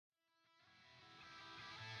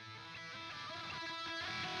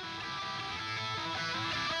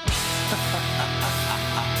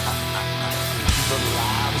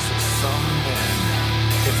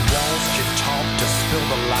spill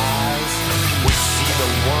the lies. We see the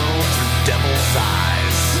world through devil's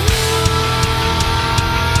eyes.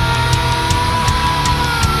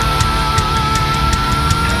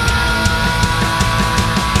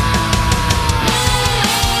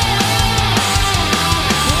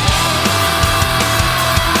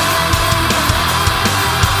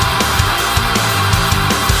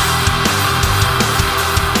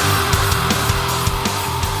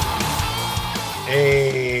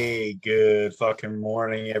 Hey, good fucking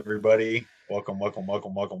morning, everybody. Welcome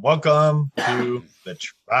to the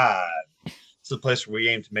Tribe. It's the place where we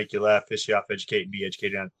aim to make you laugh, piss you off, educate, and be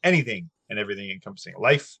educated on anything and everything encompassing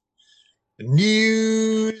life. The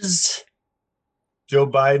news. Joe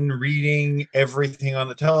Biden reading everything on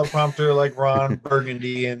the teleprompter like Ron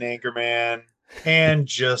Burgundy and Anchorman, and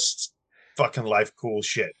just fucking life cool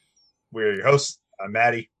shit. We're your hosts. I'm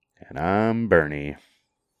Maddie. And I'm Bernie.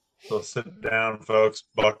 So sit down, folks,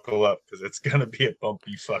 buckle up, because it's going to be a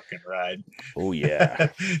bumpy fucking ride. Oh, yeah.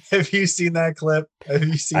 Have you seen that clip? Have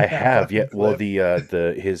you seen I that have, yeah. fucking Well,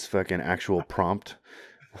 clip? his fucking actual prompt,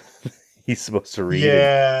 he's supposed to read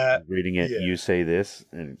Yeah. and reading it, yeah. you say this,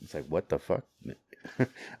 and it's like, what the fuck?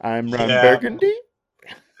 I'm Ron Yeah. Burgundy?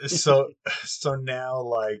 So now,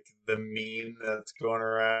 like, the meme that's going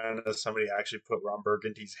around is somebody actually put Ron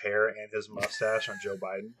Burgundy's hair and his mustache on Joe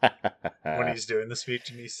Biden when he's doing the speech,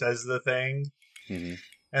 and he says the thing, Mhm.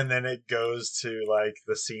 and then it goes to, like,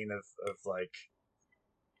 the scene of like,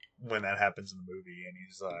 when that happens in the movie, and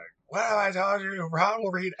he's like, "What have I told you? Ron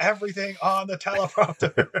will read everything on the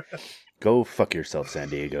teleprompter." Go fuck yourself, San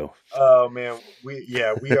Diego. Oh man, we are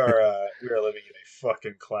living in a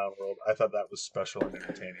fucking clown world. I thought that was special and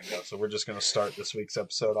entertaining though. So we're just gonna start this week's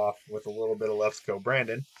episode off with a little bit of Let's Go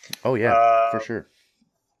Brandon. Oh, yeah, for sure.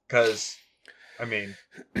 Because, I mean,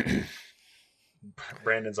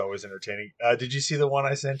 Brandon's always entertaining. Did you see the one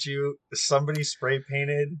I sent you? Somebody spray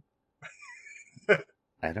painted.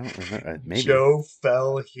 I don't remember. Maybe. Joe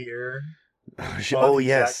fell here. Oh,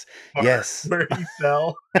 yes. Yes. Where he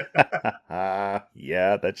fell.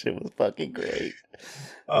 Yeah, that shit was fucking great.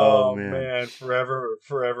 Oh man, forever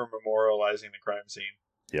memorializing the crime scene.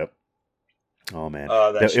 Yep. Oh man,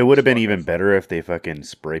 that it would have been fucking even fun. better if they fucking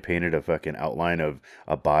spray painted a fucking outline of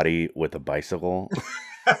a body with a bicycle,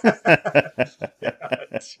 Yeah,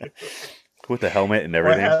 with a helmet and or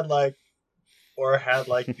everything. had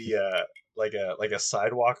like the like a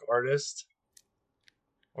sidewalk artist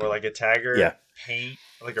or like a tagger Yeah. paint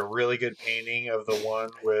like a really good painting of the one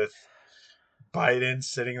with Biden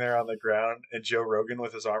sitting there on the ground and Joe Rogan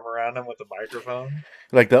with his arm around him with the microphone.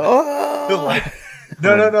 Like the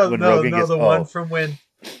The one from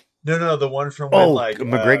when like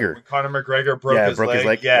McGregor. when Conor McGregor broke his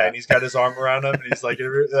leg. Yeah, and he's got his arm around him and he's like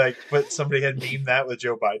but somebody had memed that with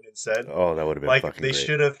Joe Biden instead. Oh, that would have been Like fucking they great.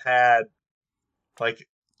 should have had like,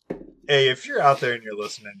 hey, if you're out there and you're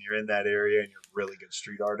listening, you're in that area and you're a really good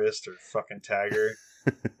street artist or fucking tagger,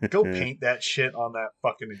 go paint that shit on that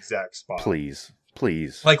fucking exact spot. Please.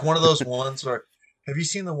 Like one of those ones where, have you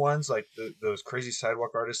seen the ones like those crazy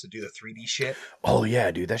sidewalk artists that do the 3D shit? Oh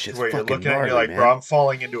yeah, dude, that shit's where you're fucking looking at gnarly, it, you're like, man. bro, I'm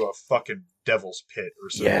falling into a fucking devil's pit or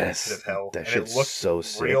something. Yes, Pit of hell. that and shit's it looks so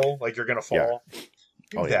sick. real, like you're gonna fall. Yeah.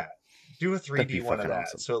 Do Oh, that. yeah. Do a That'd be 3D one of fucking that,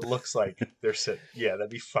 awesome. so it looks like they're sitting. Yeah,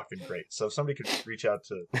 that'd be fucking great. So if somebody could reach out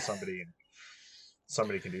to somebody and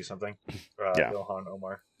somebody can do something. Yeah. Ilhan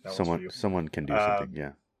Omar. That one's for you. Someone can do something.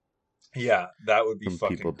 Yeah. Yeah, that would be Some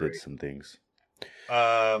fucking people great. did some things.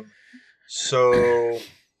 So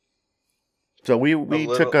we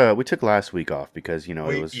took last week off because it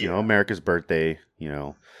was yeah. America's birthday,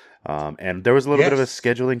 and there was a little bit of a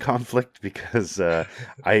scheduling conflict because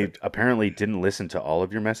I apparently didn't listen to all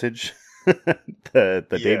of your message the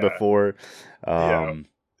day before,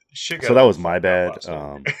 so that was my bad.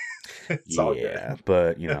 It's all good.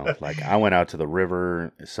 But like I went out to the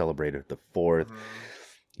river, celebrated the 4th. Mhm.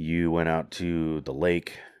 You went out to the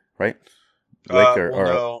lake, right? Lake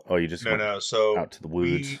no. you just went So out to the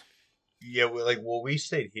woods. We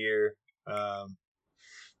stayed here.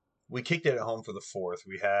 We kicked it at home for the 4th.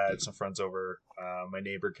 We had some friends over. My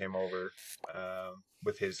neighbor came over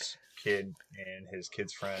with his kid and his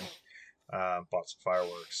kid's friend. Bought some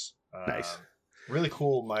fireworks. Nice. Really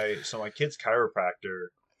cool. My kid's chiropractor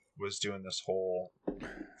was doing this whole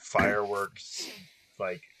fireworks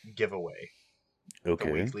like giveaway. Okay.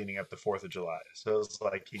 The week leading up to 4th of July. So it was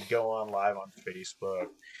like he'd go on live on Facebook.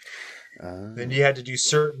 Then you had to do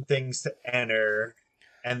certain things to enter,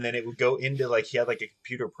 and then it would go into like he had like a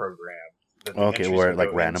computer program. That the entries where it would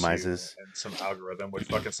like go randomizes, and some algorithm would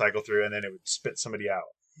fucking cycle through, and then it would spit somebody out.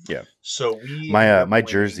 Yeah. So we my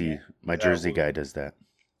Jersey guy does that.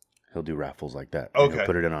 He'll do raffles like that. Okay. He'll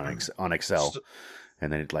put it in on Excel.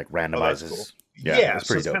 and then it like Oh, that's randomizes. cool. Yeah, Yeah, it's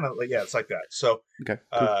so pretty it's dope. kind of like, yeah, it's like that. So, Okay,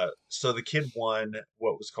 cool. so the kid won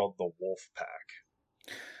what was called the Wolf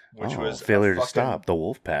Pack, which Oh, was a failure to fucking stop the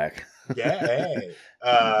wolf pack. yeah. Hey,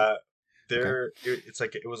 uh, Okay. it's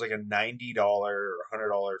like it was like a $90 or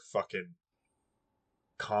 $100 fucking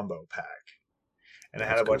combo pack, and it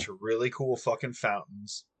had That's a bunch cool. of really cool fucking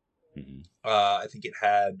fountains. Hmm. I think it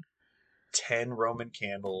had 10 Roman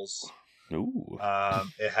candles. Ooh,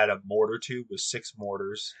 It had a mortar tube with 6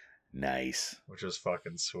 mortars, nice. which was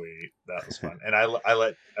fucking sweet. That was fun. And I let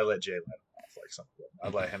Jay light him off like something.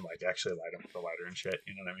 I'd let him like actually light him with the lighter and shit.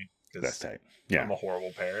 You know what I mean? That's Because tight. Yeah, I'm a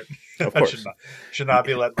horrible parent. of I course. should not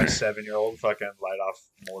be letting my 7-year-old fucking light off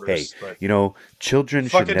Hey, mortars. But you know, children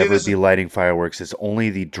should fucking do never this. be lighting fireworks. It's only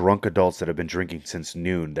the drunk adults that have been drinking since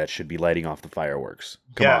noon that should be lighting off the fireworks.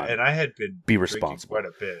 Come Yeah, on, and I had been be drinking responsible. quite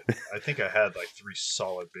a bit. I think I had like 3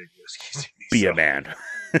 solid big whiskeys. In me, Be so, a man.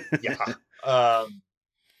 yeah.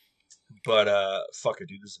 But fuck it,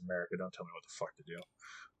 dude. This is America. Don't tell me what the fuck to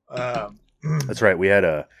do. That's right. We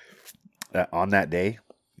had on that day,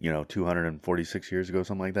 246 years ago,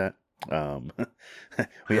 something like that.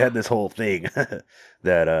 We had this whole thing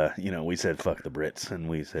that we said fuck the Brits, and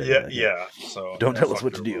we said yeah. So don't tell us fuck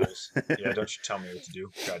what to your do. rules. Yeah, don't you tell me what to do.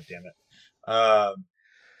 God damn it.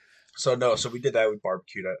 So we did that. We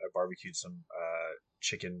barbecued. I barbecued some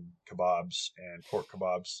chicken kebabs and pork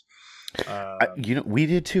kebabs. We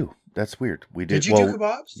did too. That's weird. We did. Did you do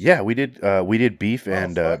kebabs? Yeah, we did. We did beef Oh,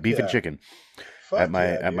 and fuck beef and yeah. chicken Fuck at my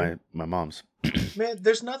yeah, dude. my mom's. Man,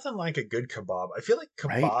 there's nothing like a good kebab. I feel like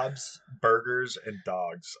Right? kebabs, burgers, and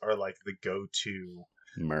dogs are like the go-to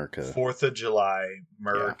America. 4th of July,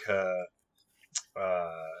 America,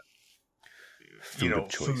 Food of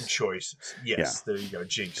choice. food choices. Yes, there you go.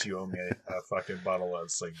 Jinx, you owe me a fucking bottle of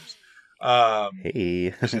Slingers.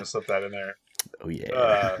 Hey. Just gonna slip that in there. Oh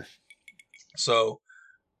yeah. So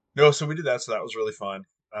we did that. So that was really fun.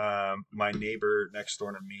 My neighbor next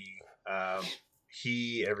door to me,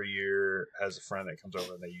 he every year has a friend that comes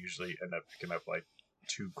over, and they usually end up picking up like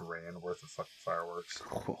 $2,000 worth of fucking fireworks.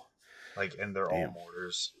 Cool. Like, and they're all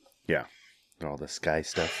mortars. Yeah. All the sky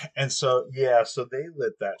stuff. And so so they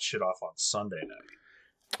lit that shit off on Sunday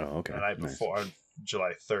night. Oh, okay. The night Nice. before, on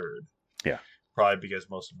July 3rd. Yeah. Probably because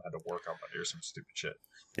most of them had to work on Monday or some stupid shit.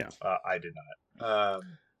 Yeah. I did not.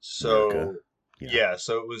 So America. yeah,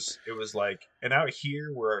 so it was like, and out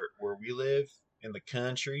here where we live in the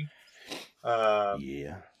country,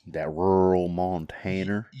 Yeah. That rural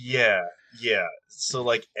Montana. yeah. So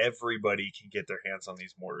like everybody can get their hands on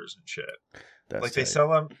these mortars and shit. That's like they tight. sell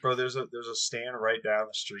them, bro. There's a stand right down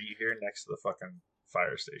the street here next to the fucking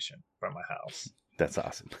fire station by my house. That's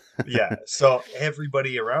awesome. Yeah. So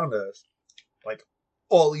everybody around us, like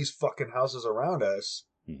all these fucking houses around us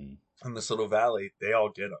Mhm. in this little valley, they all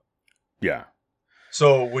get them. Yeah.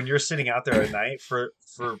 So when you're sitting out there at night for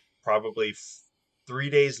probably 3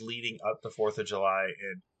 days leading up to 4th of July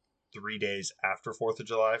and 3 days after 4th of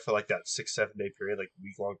July, for like that 6-7 day period, like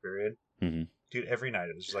week-long period, Mm-hmm. dude, every night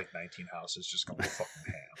there's like 19 houses just going fucking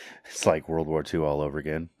ham. It's like World War II all over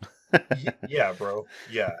again. Yeah, bro.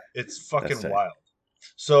 Yeah, it's fucking That's tight. wild.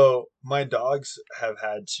 So my dogs have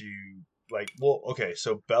had to okay,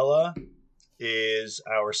 so Bella is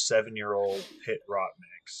our 7-year-old pit rot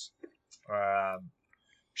mix.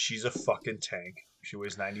 She's a fucking tank. She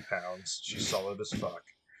weighs 90 pounds. She's solid as fuck.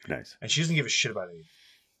 Nice. And she doesn't give a shit about anything.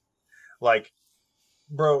 Like,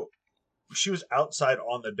 bro, she was outside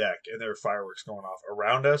on the deck and there were fireworks going off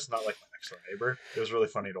around us, not like my next door neighbor. It was really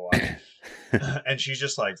funny to watch. And she's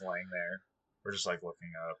just like laying there. We're just like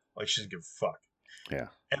looking up. Like, she doesn't give a fuck. Yeah.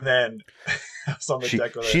 And then I was on the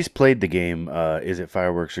deck with her. She's played the game, is it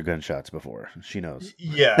fireworks or gunshots before? She knows.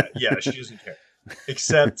 Yeah, she doesn't care.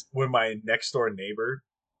 Except when my next door neighbor,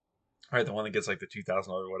 right, the one that gets like the $2,000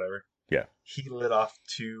 or whatever. Yeah.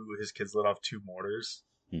 His kids lit off 2 mortars.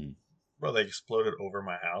 Hmm. Bro, they exploded over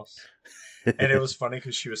my house. And it was funny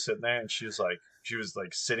because she was sitting there and she was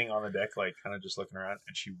like sitting on the deck, like kind of just looking around,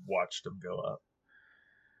 and she watched them go up.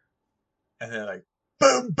 And then like,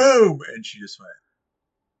 boom, boom. And she just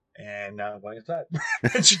went, and now I'm going inside.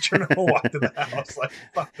 And she turned and walked in the house like,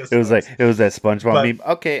 fuck this. It was that SpongeBob But- meme.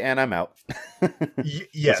 Okay, and I'm out.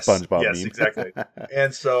 Yes. SpongeBob yes, meme. exactly.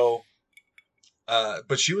 And so,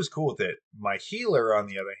 but she was cool with it. My healer, on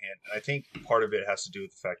the other hand, and I think part of it has to do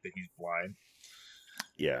with the fact that he's blind.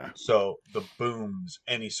 Yeah. So the booms,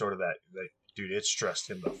 any sort of that, dude, it stressed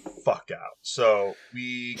him the fuck out. So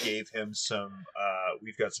we gave him some,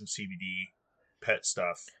 we've got some CBD pet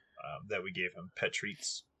stuff that we gave him, pet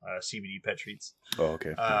treats, CBD pet treats, Oh,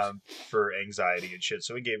 okay. Nice. for anxiety and shit.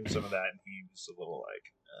 So we gave him some of that, and he was a little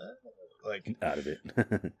like, like out of it.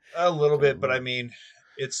 a little bit, but I mean,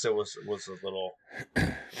 it still was a little.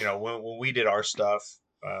 You know, when we did our stuff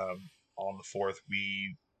on the 4th,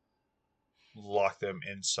 we locked them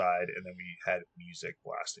inside, and then we had music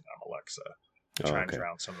blasting on Alexa to try and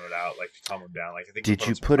drown some of it out, like to calm them down. Like I think. Did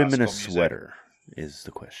you put him in a sweater? Is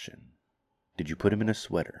the question. Did you put him in a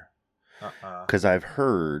sweater? Because I've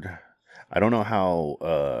heard. I don't know how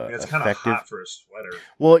it's kind of hot for a sweater.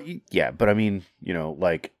 Well, yeah, but I mean, you know,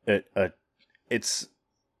 like it's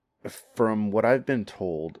from what I've been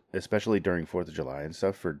told, especially during 4th of July and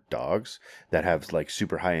stuff, for dogs that have like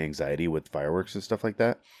super high anxiety with fireworks and stuff like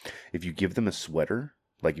that. If you give them a sweater,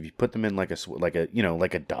 like if you put them in like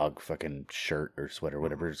a dog fucking shirt or sweater,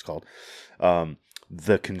 whatever it's called,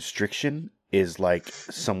 the constriction is like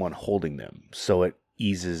someone holding them, so it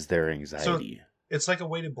eases their anxiety. So it's like a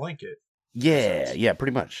weighted blanket. Yeah,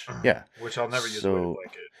 pretty much. Yeah. Which I'll never use a weighted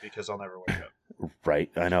blanket because I'll never wake up. Right,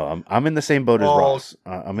 I know. I'm in the same boat as Ross.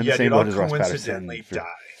 I'm in the same boat as Ross Patterson. Die.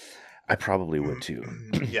 I probably would too.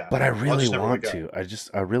 Yeah, but I really want to.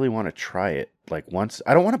 I really want to try it. Like once.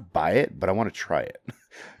 I don't want to buy it, but I want to try it.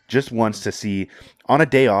 Just once to see on a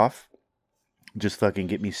day off. Just fucking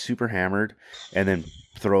get me super hammered, and then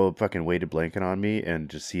throw a fucking weighted blanket on me, and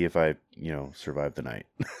just see if I, survive the night.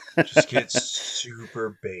 Just get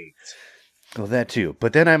super baked. Well, that too.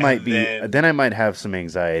 But then I might then I might have some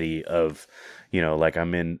anxiety of, like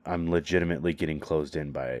I'm legitimately getting closed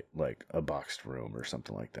in by like a boxed room or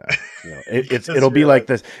something like that. It'll be like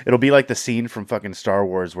this. It'll be like the scene from fucking Star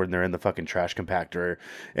Wars when they're in the fucking trash compactor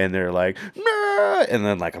and they're like, nah! And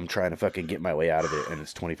then like I'm trying to fucking get my way out of it, and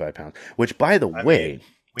it's 25 pounds. Which, by the way,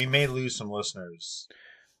 we may lose some listeners.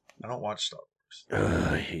 I don't watch Star Wars.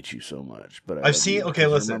 I hate you so much, but I've seen. Okay,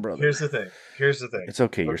 listen. Here's the thing. It's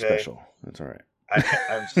okay. You're special. That's all right.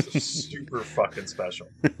 I'm super fucking special.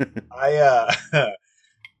 I've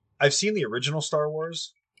seen the original Star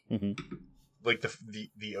Wars, like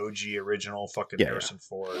the OG original fucking Harrison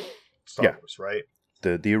Ford Star Wars, right?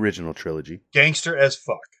 The original trilogy. Gangster as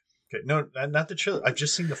fuck. Okay, no, not the trilogy. I've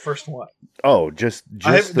just seen the first one. Oh, just the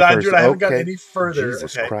first. Dude, I haven't gotten any further.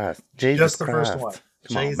 Jesus Christ! just the first one.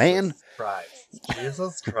 Come on, man.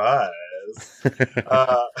 Jesus Christ.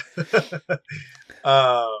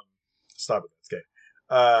 Stop it. It's okay.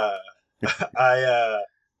 I've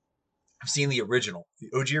seen the original, the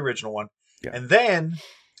OG original one. Yeah. And then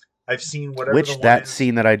I've seen whatever that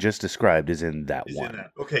scene that I just described is in that one.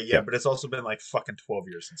 Okay, yeah, but it's also been like fucking 12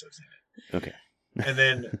 years since I've seen it. Okay. And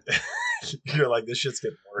then you're like, this shit's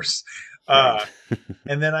getting worse.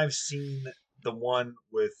 And then I've seen the one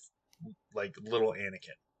with like little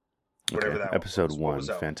Anakin. Whatever that episode was.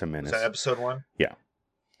 1, Phantom Menace. Was that episode 1? Yeah.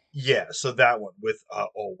 Yeah, so that one with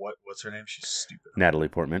what's her name? She's stupid. Natalie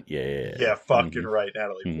Portman. Yeah, fucking right,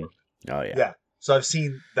 Natalie Portman. Oh yeah. Yeah. So I've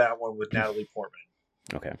seen that one with Natalie Portman.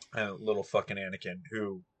 Okay. And little fucking Anakin,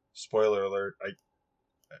 who, spoiler alert, I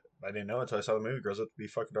didn't know until I saw the movie, grows up to be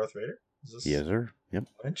fucking Darth Vader. Yes, sir. Yep.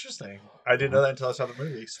 Interesting. I didn't know that until I saw the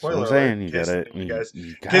movie. Spoiler alert. Saying, in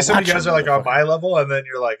case some of you guys are like on my level, and then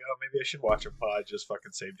you're like, oh, maybe I should watch a pod. Just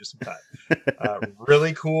fucking saved you some time.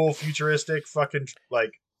 Really cool, futuristic, fucking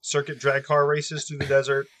like circuit drag car races through the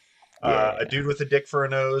desert. A dude with a dick for a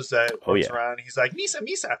nose that walks around. He's like,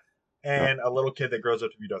 Misa. And a little kid that grows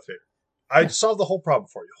up to be Darth Vader. I solved the whole problem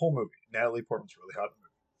for you. Whole movie. Natalie Portman's really hot in the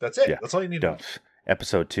movie. That's it. Yeah. That's all you need to know.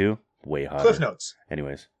 Episode 2, way hotter. Cliff notes.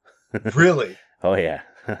 Anyways. Really? Oh, yeah.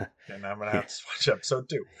 And I'm going to have to watch episode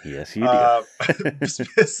 2. Yes, you do.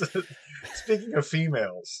 Speaking of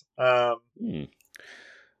females. Are we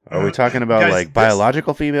talking about like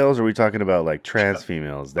biological females, or are we talking about like trans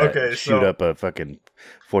females that shoot up a fucking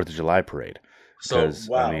 4th of July parade? So,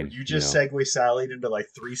 wow, I mean, you just segue sallied into like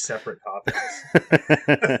 3 separate topics.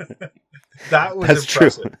 That was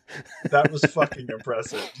impressive. True. That was fucking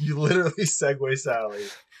impressive. You literally segue sallied.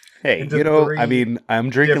 Hey, I mean,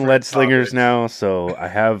 I'm drinking lead slingers now, so I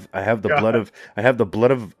have the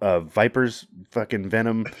blood of viper's fucking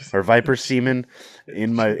venom or viper semen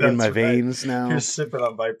in my veins now. You're sipping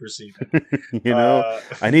on viper semen.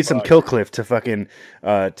 I need some Killcliff to fucking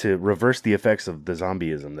to reverse the effects of the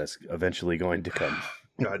zombieism that's eventually going to come.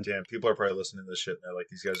 God damn, people are probably listening to this shit and they're like,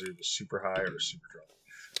 these guys are either super high or super drunk.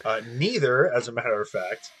 Neither, as a matter of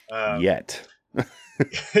fact. Yet.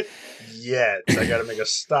 Yet. I got to make a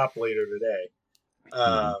stop later today.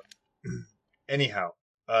 Anyhow,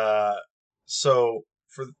 so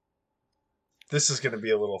this is going to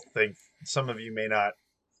be a little thing. Some of you may not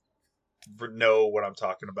know what I'm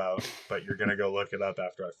talking about, but you're going to go look it up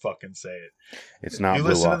after I fucking say it. It's not you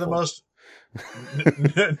blue listen waffle. To the most.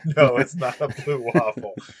 No, it's not a blue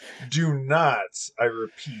waffle. Do not, I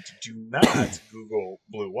repeat, do not Google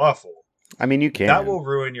blue waffle. I mean, you can. That will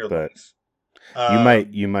ruin your but life.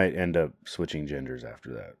 you might end up switching genders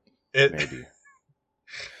after that. It, Maybe.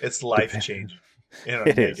 It's life changing in a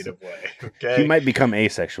It is. negative way. Okay. You might become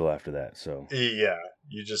asexual after that. So Yeah.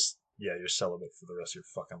 You're celibate for the rest of your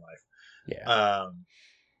fucking life.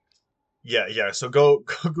 yeah. Yeah. So go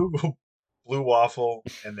Google blue waffle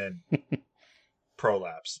and then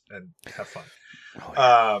prolapse and have fun.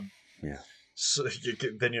 Oh, yeah. Yeah. So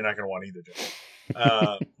then you're not gonna want either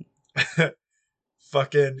gender.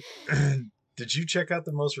 Fucking. Did you check out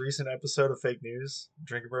the most recent episode of Fake News?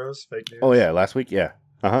 Drinking Bros, Fake News. Oh yeah, last week. Yeah.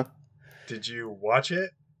 Did you watch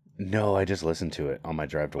it? No, I just listened to it on my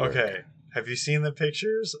drive to work. Okay. Have you seen the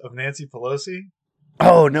pictures of Nancy Pelosi?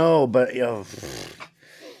 Oh no, but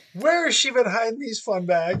Where has she been hiding these fun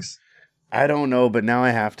bags? I don't know, but now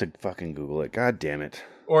I have to fucking Google it. God damn it.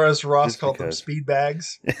 Or as Ross Just called them, because. speed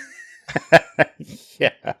bags.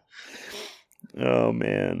 Yeah. Oh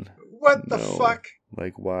man. What the No. fuck?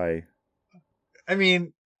 Like why? I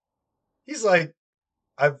mean, he's like,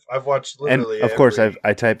 I've watched And literally. of course,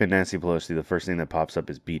 I type in Nancy Pelosi. The first thing that pops up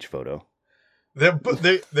is beach photo. There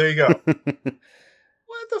you go.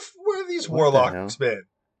 Where have these What the warlocks been?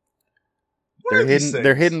 Where They're are these hidden.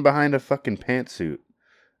 They're things? hidden behind a fucking pantsuit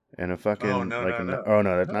and a fucking no. oh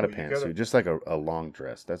no, that's No, not a you pantsuit. gotta- Just like a long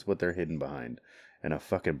dress. That's what they're hidden behind, and a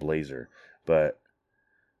fucking blazer. But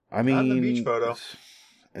I mean, Not in the beach photo.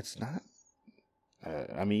 It's not.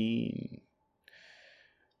 I mean,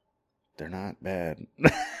 they're not bad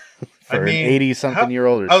for I mean, an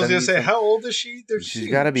 80-something-year-old. I was gonna say, how old is she? They're She's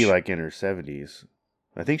huge. got to be like in her 70s.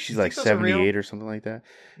 I think she's You like think those are real? 78 or something like that.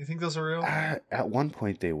 You think those are real? At one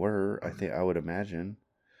point they were. I would imagine.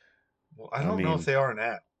 Well, I don't know mean- if they are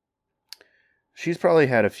now. She's probably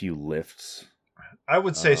had a few lifts. I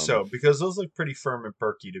would say so Um, because those look pretty firm and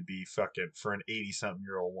perky to be fucking for an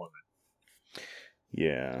 80-something-year-old woman.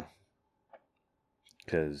 Yeah.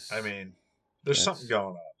 Because I mean, there's That's- something going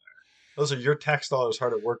on there. Those are your tax dollars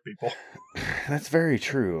hard at work, people. that's very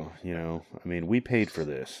true. You know, I mean, we paid for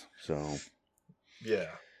this, so Yeah.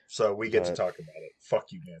 So we get to But- talk about it. Fuck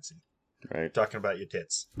you, Nancy. right. Talking about your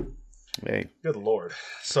tits. Hey, Good lord.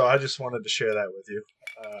 So I just wanted to share that with you.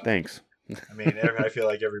 thanks. I mean, I feel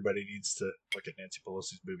like everybody needs to look at Nancy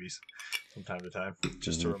Pelosi's boobies from time to time,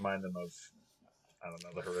 just to Mhm. remind them of, I don't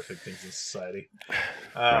know, the horrific things in society.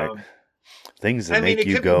 Right. Things that I mean, make it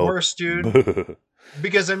you could go. be worse, dude.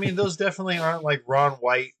 Because I mean, those definitely aren't like Ron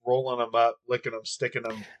White rolling them up, licking them, sticking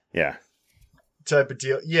them Yeah. type of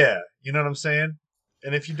deal. Yeah, you know what I'm saying.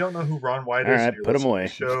 And if you don't know who Ron White All is, right, and you're put 'em listening away.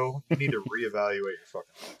 to the show, you need to reevaluate your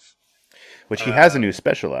fucking life. Which he has a Uh, new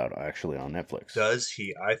special out actually on Netflix. Does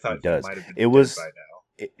he? I thought he does. might have been It dead was- by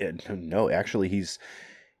now. No, actually, he's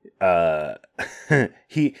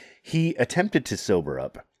he attempted to sober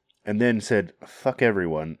up and then said, "Fuck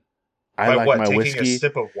everyone. I By like what? my Taking whiskey." a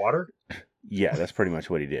sip of water? Yeah, that's pretty much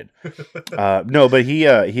what he did. No, but he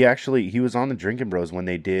actually he was on the Drinking Bros when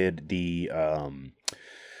they did the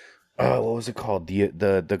what was it called,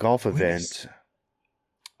 the golf What event. is-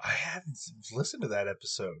 I haven't listened to that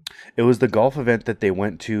episode. It was the golf event that they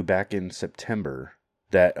went to back in September.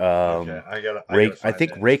 That Okay, I gotta I find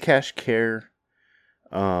think it. Ray Cash Care,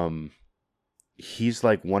 he's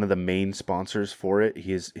like one of the main sponsors for it.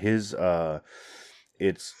 It's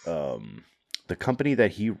the company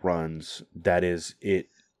that he runs. That is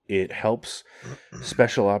it helps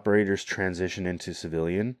special operators transition into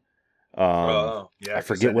civilian. Yeah, I 'cause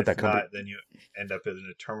forget then what if that company- not, then you end up in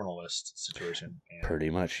a terminalist situation. And- Pretty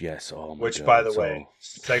much, yes. Oh my which, God. by the So, way,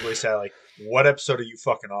 segue Sally, what episode are you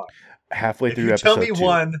fucking on? halfway If through you episode tell me 2.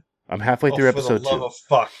 one, I'm halfway oh, through for the episode love 2. of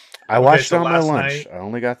fuck. I watched so it on my last lunch. night, I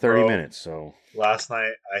only got 30 bro, minutes, so. Last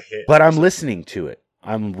night I hit. But I'm episode- listening to it.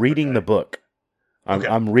 I'm reading Okay. the book. Okay.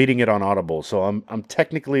 I'm reading it on Audible, so I'm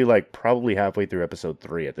technically like probably halfway through episode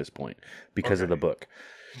 3 at this point because of Okay. the book.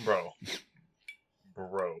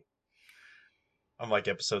 Bro. I'm like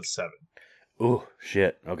episode 7. Ooh,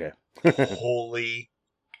 shit. Okay. Holy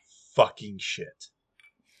fucking shit.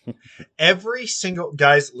 Every single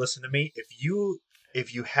guys, listen to me.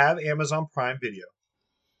 If you have Amazon Prime Video,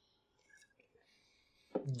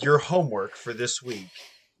 your homework for this week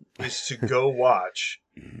is to go watch.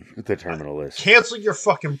 The terminal list. Cancel your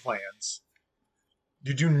fucking plans.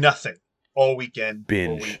 You do nothing all weekend.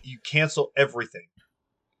 Binge. You cancel everything.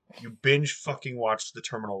 You binge fucking watch The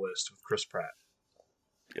Terminal List with Chris Pratt.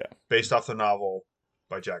 Yeah. Based off the novel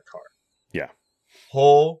by Jack Carr. Yeah.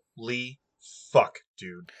 Holy fuck,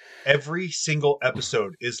 dude. Every single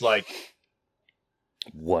episode is like,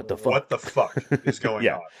 What the fuck? what the fuck is going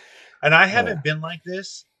Yeah. on? And I haven't been like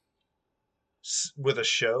this with a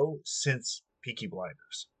show since Peaky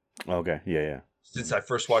Blinders. Okay. Yeah, yeah. since I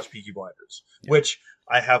first watched Peaky Blinders, Yeah. which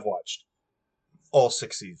I have watched all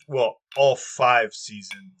 6 seasons. Well, all 5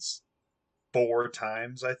 seasons 4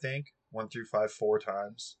 times, I think. 1 through 5, 4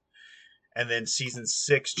 times. And then season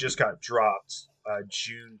 6 just got dropped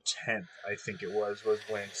June 10th, I think it was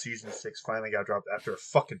when season 6 finally got dropped after a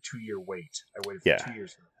fucking 2-year wait. I waited for Yeah. 2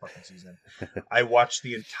 years for the fucking season. I watched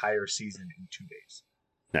the entire season in 2 days.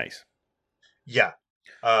 Nice. Yeah.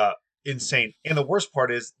 Insane. And the worst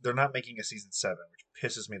part is they're not making a season 7, which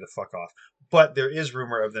pisses me the fuck off. But there is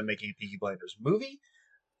rumor of them making a Peaky Blinders movie.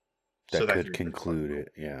 That that could conclude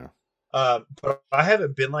it. Yeah. But I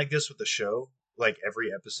haven't been like this with the show. Like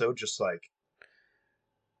every episode, just like,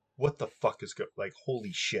 what the fuck is like,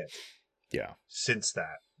 holy shit. Yeah. Since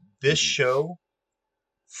this show,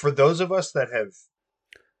 for those of us that have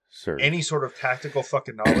any sort of tactical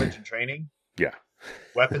fucking knowledge and training, yeah,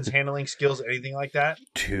 weapons handling skills, anything like that,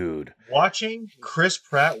 dude, watching Chris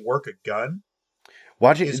Pratt work a gun,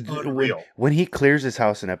 watching unreal. When he clears his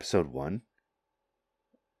house in episode 1,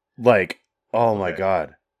 like, oh my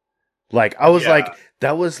god. Like, I was like,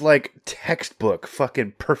 that was like textbook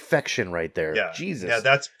fucking perfection right there. Yeah. Jesus. Yeah,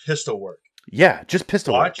 that's pistol work. Yeah, just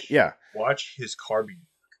pistol work. Yeah. Watch his carbine.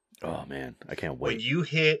 Oh, man. I can't wait. When you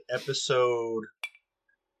hit episode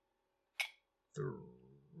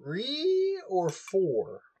 3 or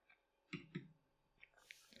 4,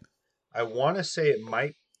 I want to say it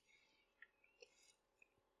might.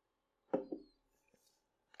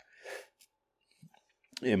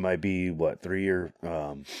 It might be, what, 3 or...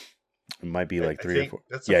 It might be like 3 or 4.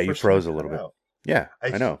 Yeah, you froze a little bit. Yeah,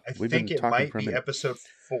 I know. I think it might be episode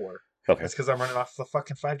 4. Okay. That's because I'm running off the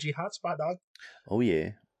fucking 5G hotspot, dog. Oh,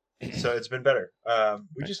 yeah. So it's been better.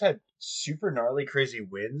 We just had super gnarly, crazy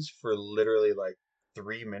winds for literally like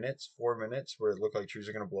 3 minutes, 4 minutes, where it looked like trees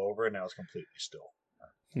are going to blow over, and now it's completely still.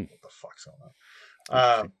 What the fuck's going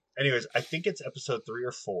on? Anyways, I think it's episode 3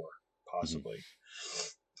 or 4, possibly.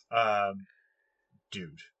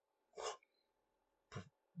 Dude.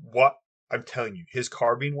 What? I'm telling you, his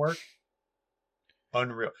carbine work,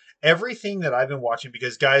 unreal. Everything that I've been watching,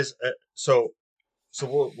 because guys, so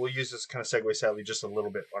we'll use this kind of segue sadly just a little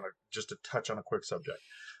bit on just to touch on a quick subject.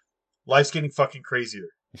 Life's getting fucking crazier.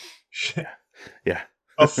 Yeah.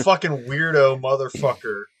 A fucking weirdo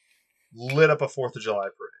motherfucker lit up a 4th of July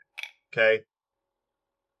parade. Okay.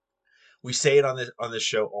 We say it on this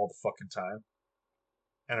show all the fucking time.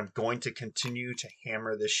 And I'm going to continue to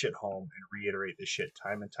hammer this shit home and reiterate this shit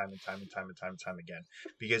time and time again,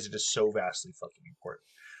 because it is so vastly fucking important.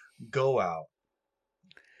 Go out,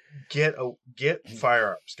 get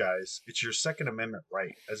firearms, guys. It's your Second Amendment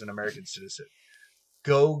right as an American citizen.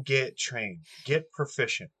 Go get trained, get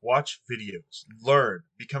proficient, watch videos, learn,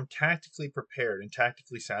 become tactically prepared and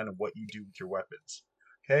tactically sound in what you do with your weapons.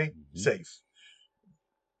 Okay, safe.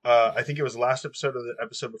 I think it was the last episode of the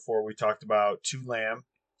episode before we talked about 2 Lamb.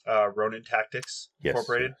 Ronin Tactics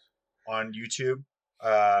Incorporated on YouTube.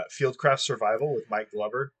 Fieldcraft Survival with Mike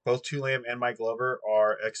Glover. Both 2 Lamb and Mike Glover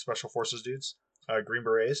are ex-Special Forces dudes. Green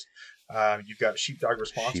Berets. You've got Sheepdog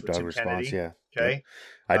Response with Tim Kennedy. Yeah. Okay.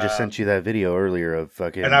 I just sent you that video earlier of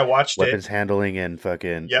fucking and I watched weapons handling and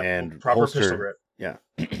fucking and proper holster. pistol grip. Yeah.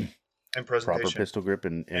 And presentation. Proper pistol grip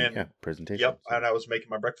and yeah, presentation. Yep. So. And I was making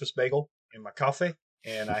my breakfast bagel in my coffee,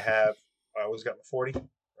 and I always got my 40 right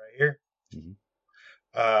here.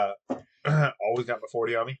 Always got my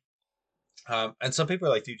 40 on me. And some people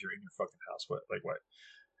are like, dude, you're in your fucking house. What?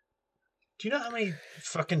 Do you know how many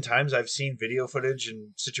fucking times I've seen video footage and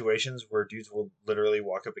situations where dudes will literally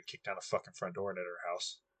walk up and kick down a fucking front door into their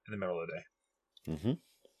house in the middle of the day?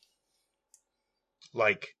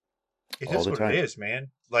 Like, it is what it is,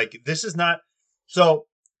 man. Like, this is not... So,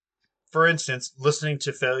 for instance, listening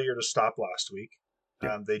to Failure to Stop last week,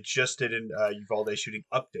 they just did an Uvalde shooting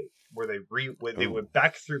update where they went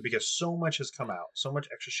back through, because so much has come out, so much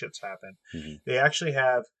extra shit's happened. They actually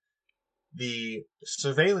have the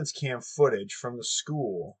surveillance cam footage from the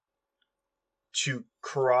school to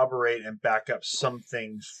corroborate and back up some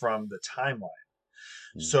things from the timeline.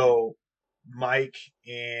 So Mike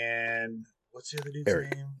and what's the other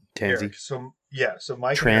dude's name? Tansy. Eric. So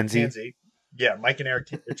Mike Transy. and Eric Tansy. Yeah, Mike and Eric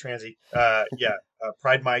Transy.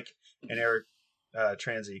 Pride Mike and Eric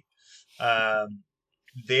Transy.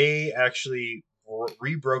 They actually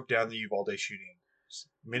re-broke down the Uvalde shooting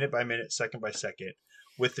minute by minute, second by second,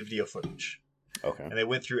 with the video footage. Okay. And they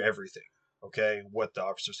went through everything. Okay, what the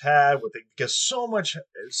officers had, because so much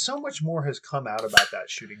more has come out about that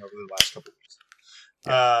shooting over the last couple of weeks.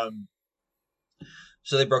 Yeah.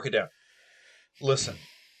 So they broke it down. Listen,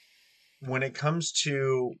 when it comes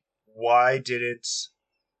to why did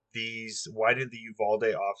the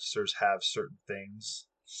Uvalde officers have certain things,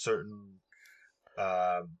 certain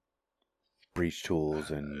breach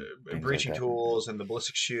tools and things breaching like that. tools and the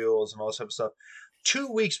ballistic shields and all this type of stuff.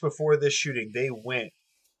 2 weeks before this shooting, they went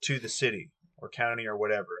to the city or county or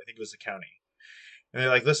whatever. I think it was the county. And they're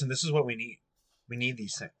like, listen, this is what we need. We need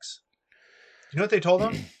these things. You know what they told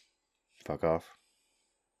them? Fuck off.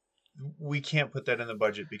 We can't put that in the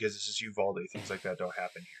budget because this is Uvalde. Things like that don't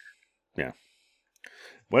happen here. Yeah.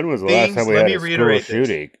 When was the last time we let had me a school reiterate this.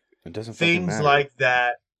 shooting? It doesn't fucking Things matter. like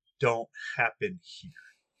that don't happen here.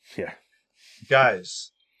 Yeah.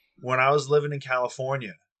 Guys, when I was living in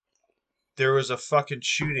California, there was a fucking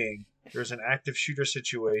shooting. There was an active shooter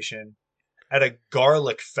situation at a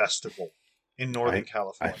garlic festival in Northern I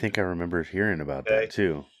California. think I remember hearing about Okay. that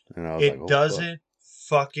too. And I was It like, oh, doesn't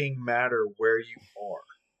fucking matter where you are.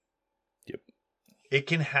 Yep. It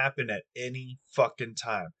can happen at any fucking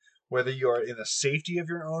time. Whether you are in the safety of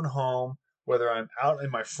your own home, whether I'm out in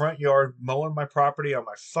my front yard mowing my property on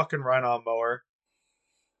my fucking ride-on mower,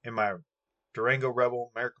 in my Durango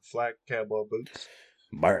Rebel American flag cowboy boots.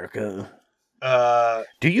 America. Uh,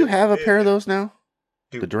 Do you have a pair of those now?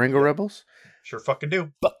 dude, The Durango yep, Rebels? Sure fucking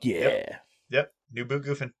do. Fuck yeah. Yep. New boot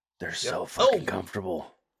goofing. They're Yep. so fucking Oh.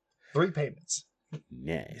 comfortable. 3 payments.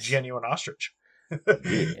 Nice. Genuine ostrich.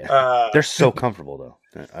 Yeah. They're so comfortable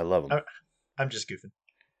though. I love them. I'm just goofing.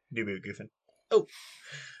 New boot goofing. Oh.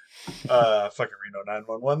 Fucking Reno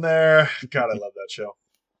 911 there. God, I love that show.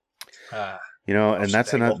 You know, and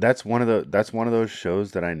that's Dangle. that's one of those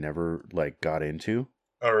shows that I never like got into.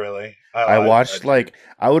 Oh really? I watched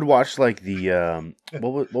I would watch like the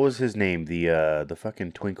what was his name? The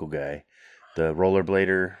fucking twinkle guy. The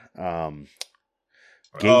rollerblader.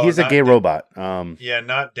 He's a gay robot. Yeah,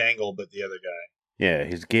 not Dangle, but the other guy. Yeah,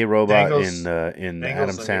 he's a gay robot Dangle's- in the Adam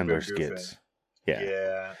Dangle's the Sandler new boot skits. goofing. Yeah.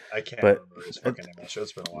 Yeah, I can't But remember his fucking name. That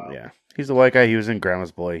show's been a while. Yeah. He's the white guy. He was in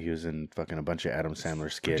Grandma's Boy. He was in fucking a bunch of Adam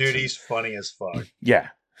Sandler skits. Dude, and- he's funny as fuck. yeah.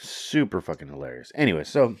 Super fucking hilarious. Anyway,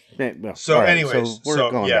 so well, So all right, anyways, we're so,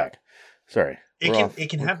 going yeah. back. Sorry. It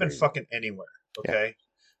can happen fucking anywhere. Okay.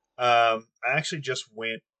 I actually just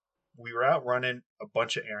went. We were out running a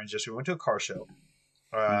bunch of errands. We went to a car show,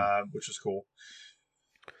 which was cool.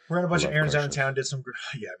 We ran a bunch of love errands car down in town. Did some.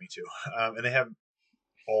 Yeah, me too. And they have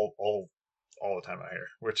all the time out here,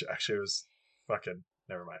 which actually was fucking.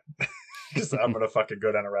 Never mind. Because I'm gonna fucking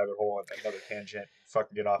go down a rabbit hole and another tangent.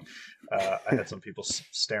 Fucking get off. I had some people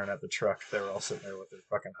staring at the truck. They were all sitting there with their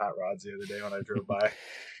fucking hot rods the other day when I drove by.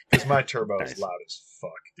 Because my turbo is loud as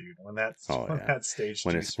fuck, dude. When that stage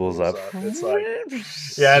when two it spools up, it's like,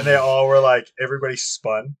 yeah, and they all were like, everybody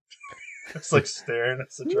spun. It's like staring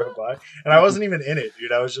as it drove by, and I wasn't even in it,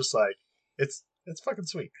 dude. I was just like, it's fucking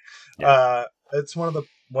sweet. Yeah. It's one of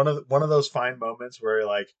those fine moments where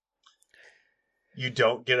like you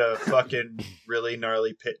don't get a fucking really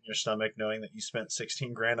gnarly pit in your stomach knowing that you spent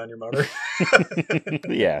 16 grand on your motor.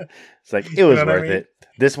 Yeah, it's like it was know what I worth mean? it.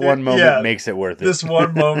 This one moment Yeah. makes it worth it. This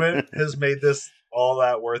one moment has made this all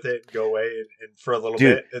that worth it and go away and for a little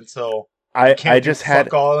Dude, bit until I can't just do had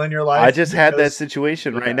fuck all in your life. I just had that because-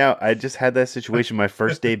 situation Yeah. right now. I just had that situation my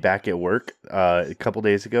first day back at work a couple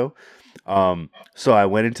days ago. So I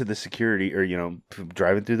went into the security, or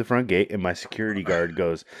driving through the front gate, and my security guard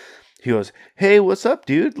goes, "Hey, what's up,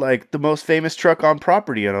 dude? Like the most famous truck on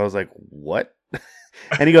property." And I was like, "What?"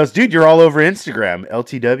 And he goes, "Dude, you're all over Instagram,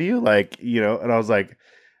 LTW, like And I was like,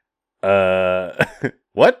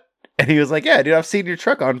 what?" And he was like, "Yeah, dude, I've seen your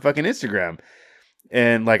truck on fucking Instagram."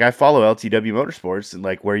 And like I follow LTW Motorsports and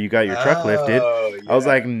like where you got your truck lifted. Oh, I was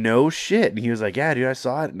yeah. like, no shit. And he was like, yeah, dude, I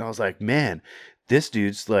saw it. And I was like, man, this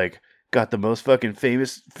dude's like got the most fucking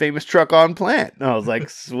famous truck on plant. And I was like,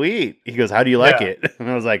 sweet. He goes, how do you like Yeah. it? And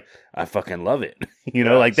I was like, I fucking love it.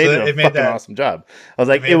 Yeah. Like they So did a it made fucking that- awesome job. I was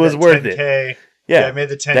like, made it was that worth it. 10K. Yeah. I made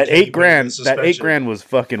the 10K. That you put it in $8 suspension. grand was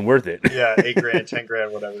fucking worth it. Yeah, 8 grand, 10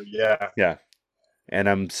 grand, whatever. Yeah. Yeah. And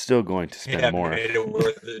I'm still going to spend Yeah, more. made it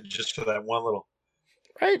worth it just for that one little.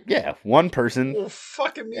 Right? Yeah. One person. Well,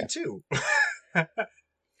 fucking me Yeah. too.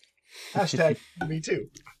 Hashtag me too.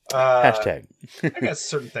 Hashtag. I got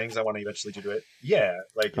certain things I want to eventually do to it. Yeah,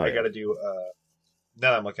 like Oh, I yeah. got to do.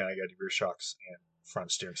 Now that I'm looking, I got to do rear shocks and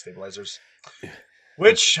front steering stabilizers.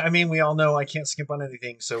 Which I mean, we all know I can't skimp on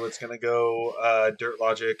anything, so it's gonna go Dirt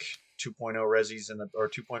Logic 2.0 Resis or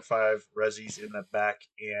 2.5 Resis in the back,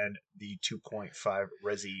 and the 2.5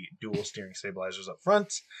 Resi dual steering stabilizers up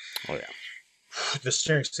front. Oh, yeah. The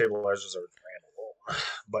steering stabilizers are random,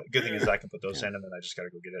 but good thing is I can put those in, and then I just got to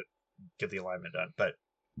go get the alignment done. But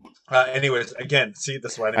anyways, again, see,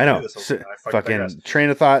 this is why I didn't I do know. this. So, I fucking digress. fucking train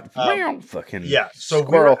of thought. Um, Fucking Yeah, so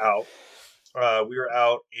squirrel. we were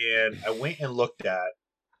out, and I went and looked at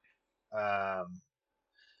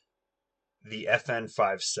the FN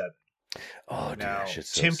 57. Oh, dude, Now, that shit's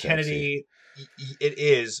so Tim sexy. Kennedy, it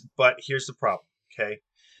is, but here's the problem. Okay,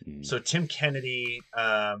 Mm. so Tim Kennedy,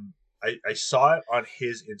 I saw it on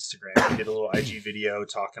his Instagram. He did a little IG video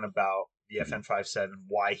talking about the FN57,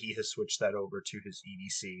 why he has switched that over to his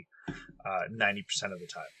EDC 90% of the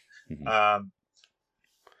time. Mhm.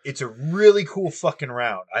 It's a really cool fucking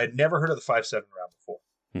round. I had never heard of the 5.7 round before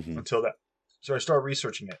Mhm. until that. So I started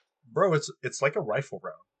researching it. Bro, it's like a rifle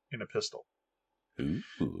round in a pistol. Ooh.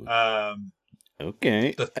 Um,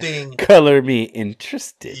 Okay. the thing, Color me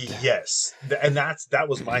interested. yes, and that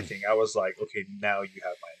was my thing. I was like, okay, now you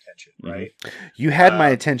have my attention, right? You had my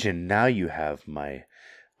attention. Now you have my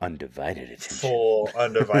undivided attention. Full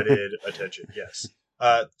undivided attention. Yes.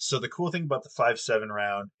 So the cool thing about the 5.7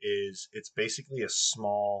 round is it's basically a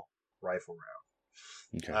small rifle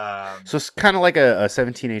round. Okay. So it's kind of like a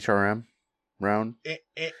 17 HRM round.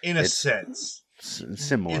 In a sense,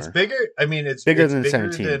 similar. It's bigger. I mean, it's bigger it's than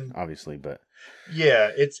bigger 17, than, obviously, but yeah,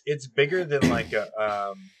 it's bigger than like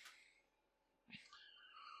a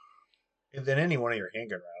than any one of your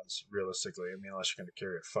handgun rounds. Realistically, I mean, unless you're going to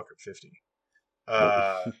carry a fucking 50.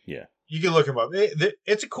 Yeah, you can look them up.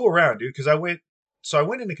 It's a cool round, dude. Because I went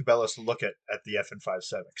into Cabela's to look at the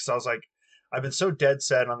FN57 because I was like, I've been so dead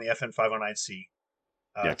set on the FN509C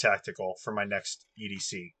tactical for my next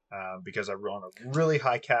EDC because I run a really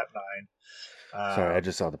high Cat 9. Sorry, I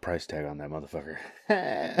just saw the price tag on that motherfucker.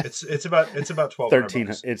 it's about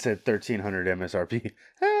 $1,200. It's at 1,300 MSRP.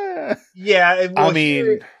 Yeah, well, I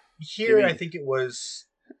mean, here I think it was.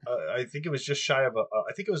 I think it was just shy of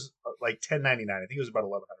I think it was like $10.99. I think it was about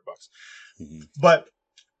 $1,100. Mm-hmm. But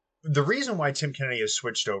the reason why Tim Kennedy has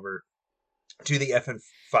switched over to the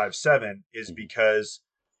FN57 is because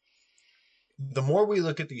the more we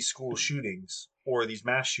look at these school shootings or these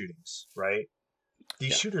mass shootings, right?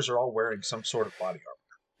 These shooters are all wearing some sort of body armor.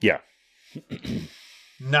 Yeah.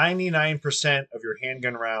 99% of your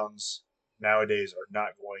handgun rounds nowadays are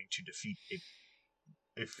not going to defeat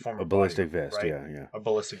a form of ballistic body, vest, right? yeah. A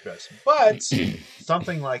ballistic vest. But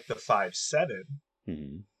something like the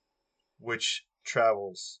 5.7, which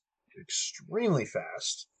travels extremely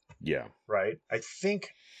fast. Yeah. Right? I think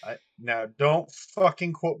now don't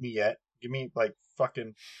fucking quote me yet. Give me like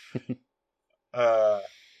fucking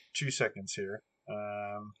 2 seconds here.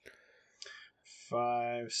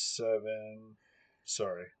 5.7.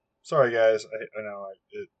 Sorry guys. I know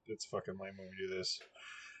it's fucking lame when we do this.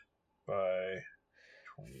 By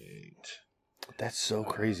 28. That's so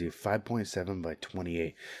crazy. 5.7 by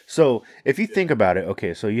 28. So if you think about it,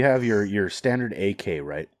 okay, so you have your standard AK,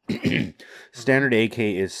 right? Standard AK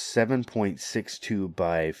is 7.62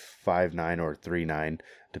 by 5.9 or 3.9,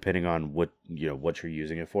 depending on what you're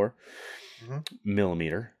using it for.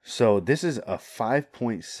 Millimeter. So this is a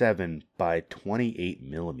 5.7 by 28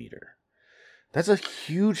 millimeter. That's a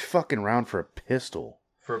huge fucking round for a pistol.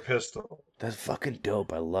 That's fucking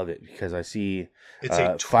dope. I love it because I see it's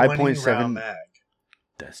a 5.7 round mag.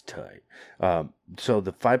 That's tight. So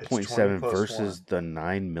the 5.7 versus the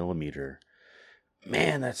 9 millimeter.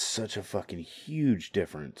 Man, that's such a fucking huge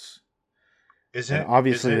difference. Isn't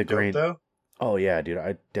obviously the grain though? Oh yeah, dude,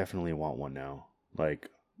 I definitely want one now. Like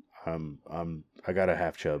I got a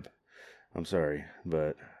half chub. I'm sorry,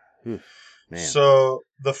 but man. So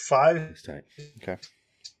the 5 it's tight. Okay.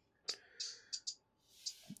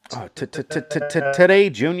 Oh, today,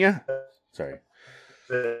 Junior. Sorry.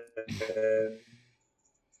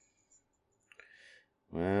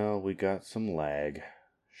 Well, we got some lag.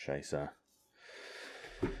 Scheisse.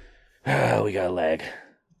 We got lag.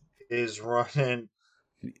 Is running.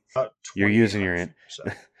 You're using your int.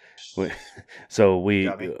 So we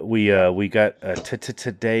got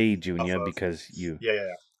today, Junior, because you. Yeah.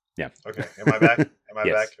 Okay. Am I back?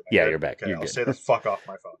 Yes. Yeah, you're back. Okay, you're I'll good. say the fuck off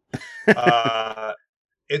my phone.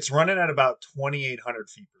 It's running at about 2,800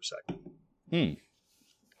 feet per second.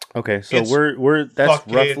 Okay, so we're that's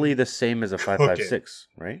roughly the same as a 5.56,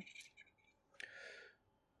 right?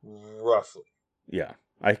 Roughly. Yeah,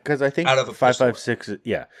 because I think 5.56.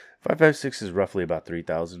 Yeah, 5.56 is roughly about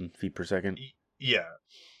 3,000 feet per second. Yeah.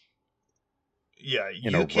 Yeah,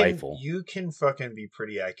 rifle. You can fucking be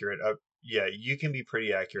pretty accurate. You can be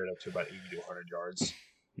pretty accurate up to about 80 to 100 yards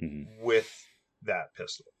with that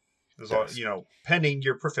pistol. As long, pending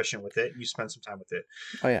you're proficient with it, you spend some time with it.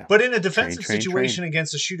 Oh yeah. But in a defensive situation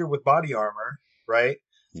against a shooter with body armor, right?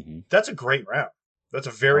 That's a great round. That's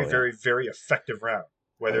a very, very, very effective round.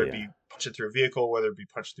 Whether it be punching through a vehicle, whether it be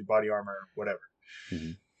punching through body armor, whatever.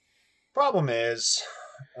 Problem is,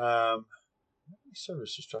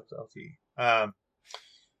 service just dropped off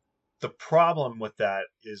the problem with that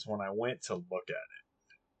is when I went to look at it,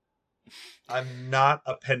 I'm not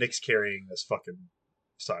appendix carrying this fucking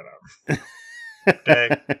sidearm.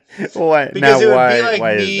 Okay. Why? Because Now, it would why? be like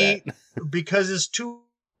why me. is that? Because it's too.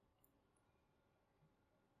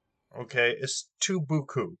 Okay, it's too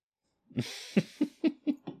buku.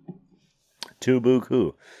 Too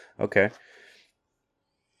buku. Okay.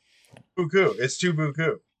 Buku. It's too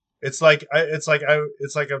buku. It's like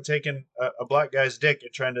I'm taking a black guy's dick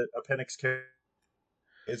and trying to appendix carry.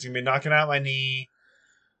 It's gonna be knocking out my knee,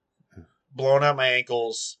 blowing out my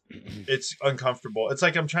ankles. It's uncomfortable. It's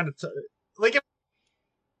like I'm trying to like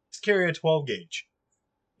carry a 12 gauge.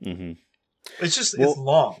 Mm-hmm. It's just Well, it's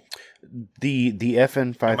long. The Am I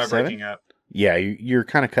FN57. breaking up? Yeah, you're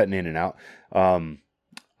kind of cutting in and out.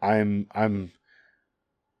 I'm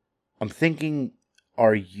thinking.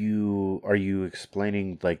 Are you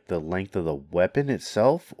explaining like the length of the weapon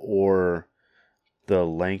itself or the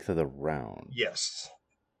length of the round? Yes.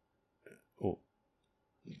 Oh,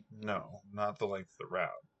 No, not the length of the round.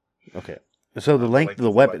 okay. So the Not length of the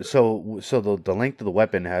weapon. weapon. So the length of the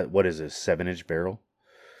weapon has what is this 7-inch barrel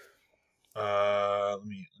Let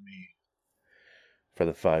me for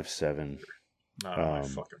the 5.7. not on my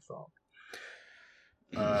fucking phone.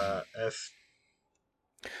 F.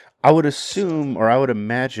 I would assume or I would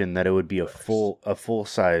imagine that it would be a full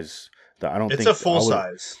size. I don't It's think a full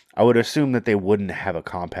size. I would assume that they wouldn't have a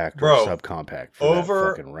compact Bro, or subcompact for that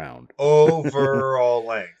fucking round. Overall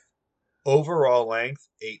length. Overall length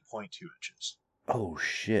 8.2 inches. Oh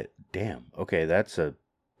shit! Damn. Okay, that's a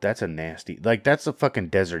nasty. Like that's a fucking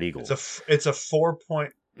Desert Eagle. It's a 4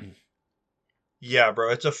 point. Yeah,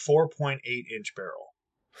 bro. It's a 4.8 inch barrel.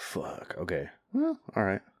 Fuck. Okay. Well, all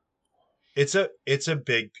right. It's a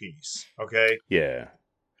big piece. Okay. Yeah.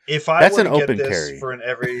 If I That's were an to get open this carry. for an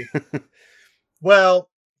every. Well,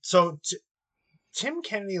 so Tim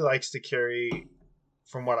Kennedy likes to carry,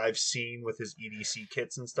 from what I've seen with his EDC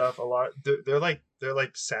kits and stuff, a lot. They're like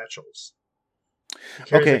satchels. He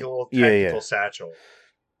carries Okay. like a little tactical satchel.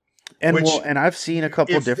 And Which, and I've seen a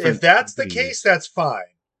couple different. If that's the things. case, that's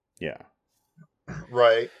fine. Yeah.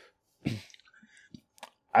 Right.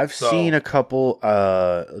 I've seen a couple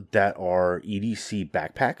that are EDC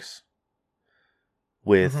backpacks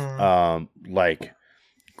with like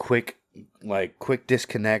quick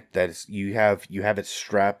disconnect that you have it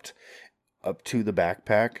strapped up to the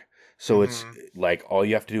backpack. So it's like all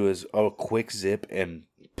you have to do is a quick zip and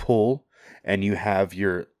pull and you have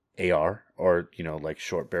your AR or like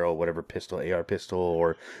short barrel, whatever pistol, AR pistol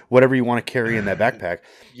or whatever you want to carry in that backpack.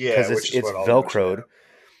 Yeah, because it's Velcroed.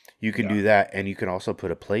 You can do that, and you can also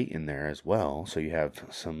put a plate in there as well, so you have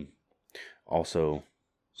some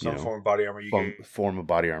form of body armor. Form of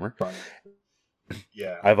body armor.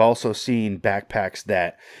 Yeah, I've also seen backpacks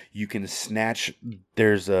that you can snatch.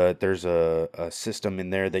 There's a system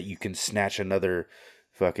in there that you can snatch another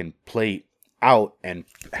fucking plate out and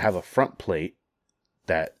have a front plate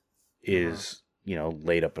that is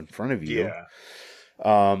laid up in front of you. Yeah.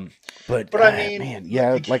 But I mean, man,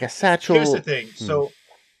 yeah, like a satchel. Here's the thing. So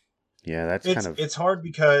yeah, that's it's hard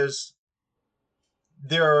because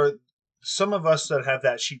there are some of us that have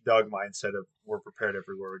that sheepdog mindset of we're prepared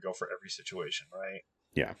everywhere we go for every situation, right?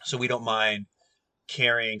 Yeah. So we don't mind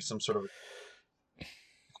carrying some sort of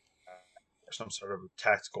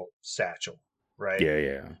tactical satchel, right?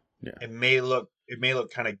 Yeah. It may look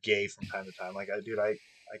kind of gay from time to time. Like, I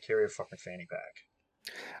carry a fucking fanny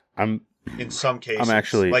pack. In some cases, I'm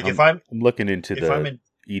actually like I'm looking into I'm the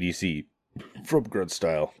EDC from Grud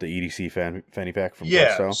Style, the EDC fanny pack from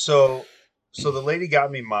yeah. Grud Style. So the lady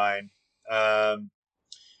got me mine.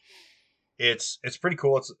 It's pretty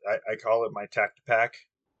cool. I call it my Tactipack.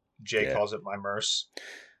 Jay calls it my Merce.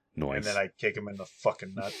 Nice. And then I kick him in the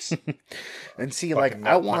fucking nuts. And see, like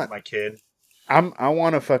I want my kid. I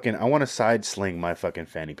want to side sling my fucking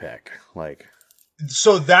fanny pack. Like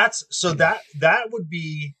that would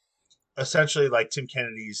be essentially like Tim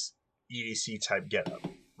Kennedy's EDC type getup,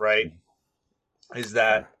 right? Is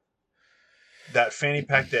that fanny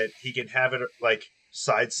pack that he can have it like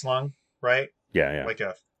side slung, right? Yeah. Like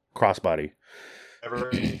a crossbody.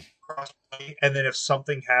 And then if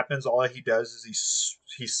something happens, all he does is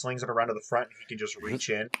he slings it around to the front and he can just reach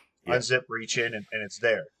in, unzip, reach in, and it's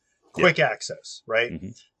there. Quick access, right?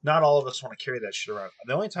 Mm-hmm. Not all of us want to carry that shit around.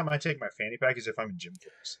 The only time I take my fanny pack is if I'm in gym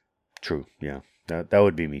clothes. True. Yeah. That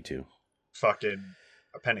would be me too. Fucking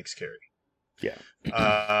appendix carry. Yeah.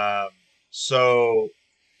 So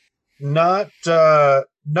not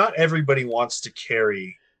everybody wants to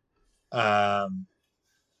carry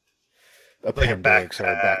appendix or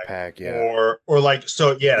a backpack, yeah. Or like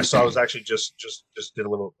so I was actually just did a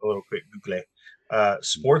little quick Google.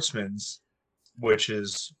 Sportsman's, which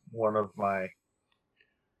is one of my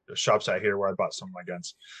shops out here where I bought some of my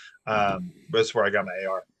guns. But that's where I got my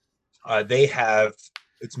AR. They have,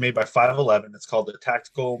 it's made by 511. It's called the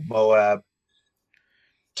Tactical Moab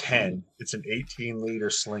 10. It's an 18-liter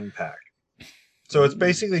sling pack. So it's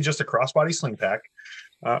basically just a crossbody sling pack.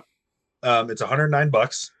 It's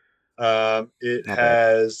 $109. It Not bad.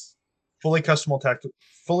 has fully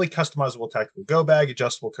customizable tactical go bag,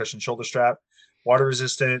 adjustable cushion shoulder strap, water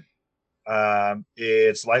resistant.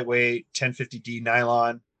 It's lightweight, 1050D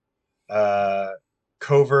nylon,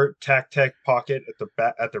 covert Tac-Tech pocket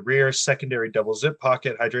at the rear, secondary double zip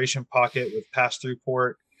pocket, hydration pocket with pass-through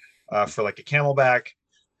port for like a camelback.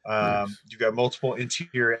 Nice. You've got multiple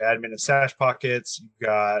interior admin and sash pockets. You've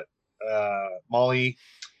got Molly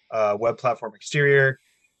web platform exterior,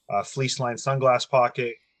 fleece line sunglass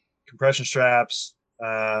pocket, compression straps.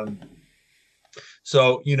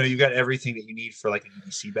 So you've got everything that you need for like an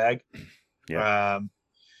EDC bag. Yeah.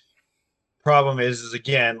 Problem is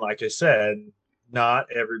again, like I said, not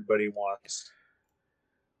everybody wants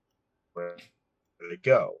where to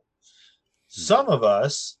go. Some of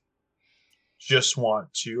us just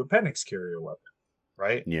want to appendix carry a weapon,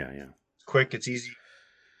 right? Yeah. It's quick, it's easy.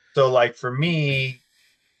 So like for me,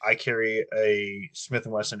 I carry a Smith &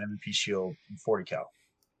 Wesson MVP Shield 40 cal.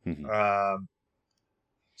 Mm-hmm.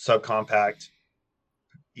 Subcompact,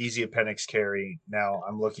 easy appendix carry. Now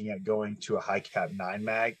I'm looking at going to a high cap 9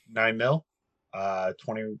 mil,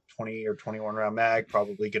 20 or 21 round mag.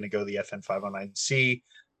 Probably going to go the FN509C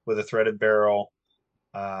with a threaded barrel,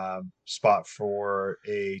 spot for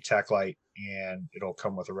a tack light, and it'll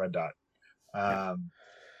come with a red dot.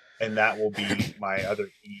 And that will be my other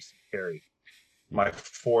EDC carry. My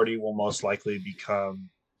 40 will most likely become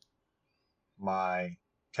my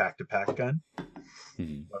tac-to-pack gun.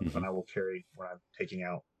 When I will carry when I'm taking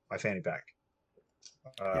out my fanny pack.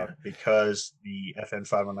 Because the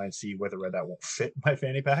FN509C with a red dot won't fit my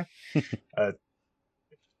fanny pack.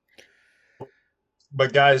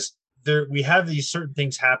 But guys, we have these certain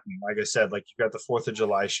things happening. Like I said, like you've got the 4th of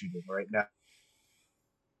July shooting right now.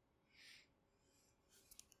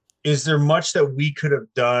 Is there much that we could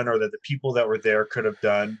have done or that the people that were there could have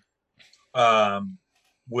done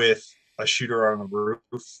with a shooter on the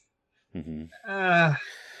roof?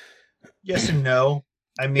 Yes and no.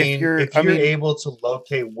 I mean, if you're able to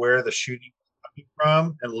locate where the shooting is coming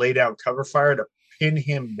from and lay down cover fire to pin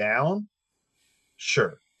him down,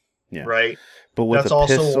 sure. Yeah. Right. But with a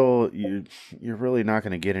pistol, you're really not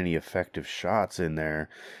going to get any effective shots in there.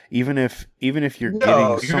 Even if you're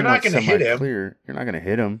getting somewhat semi-clear, you're not going to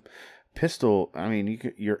hit him. Pistol, I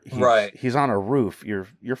mean, he's on a roof.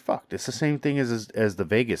 You're fucked. It's the same thing as the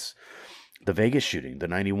Vegas shooting, the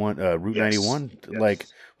 91 Route 91. Yes. Like,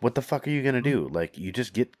 what the fuck are you gonna do? Like, you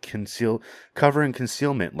just get cover and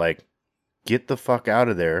concealment. Like, get the fuck out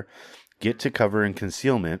of there. Get to cover and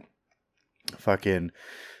concealment. Fucking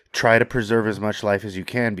try to preserve as much life as you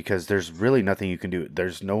can, because there's really nothing you can do.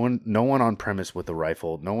 There's no one on premise with a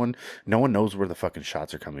rifle. No one knows where the fucking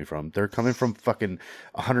shots are coming from. They're coming from fucking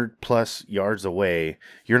 100+ yards away.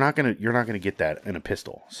 You're not gonna get that in a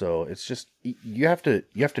pistol. So it's just you have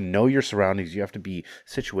to know your surroundings. You have to be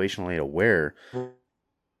situationally aware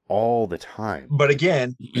all the time. But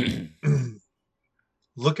again,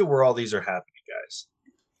 look at where all these are happening, guys.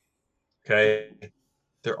 Okay,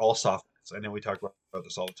 they're all soft. I know we talk about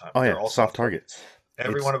this all the time. Oh yeah, all soft targets.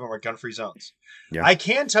 Every one of them are gun-free zones. Yeah. I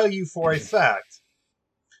can tell you for a fact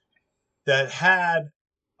that had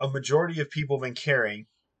a majority of people been carrying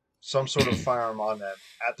some sort of firearm on them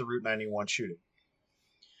at the Route 91 shooting,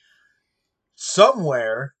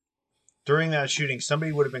 somewhere during that shooting,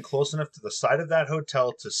 somebody would have been close enough to the side of that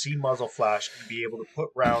hotel to see muzzle flash and be able to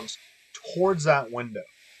put rounds towards that window.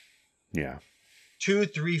 Yeah. 2,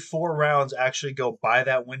 3, 4 rounds actually go by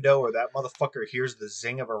that window, or that motherfucker hears the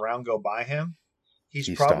zing of a round go by him, he's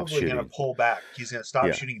probably going to pull back. He's going to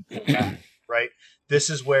stop shooting and pull back, right?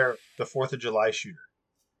 This is where the 4th of July shooter,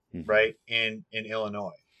 right, in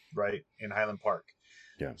Illinois, right, in Highland Park.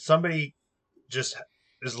 Yeah. Somebody just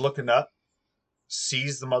is looking up,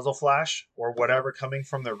 sees the muzzle flash or whatever coming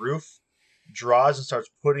from the roof, draws and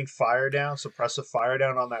starts putting suppressive fire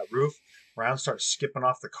down on that roof. Rounds start skipping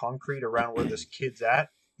off the concrete around where this kid's at.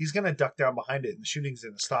 He's going to duck down behind it, and the shooting's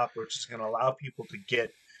going to stop, which is going to allow people to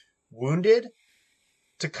get wounded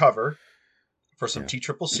to cover for some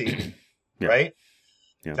TCCC, right?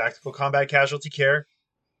 Yeah. Tactical combat casualty care.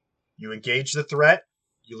 You engage the threat.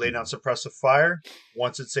 You lay down suppressive fire.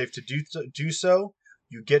 Once it's safe to do so,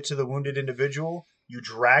 you get to the wounded individual. You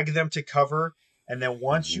drag them to cover. And then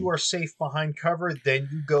once you are safe behind cover, then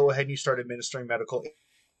you go ahead and you start administering medical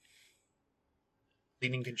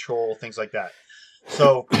bleeding control, things like that.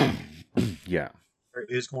 So yeah, it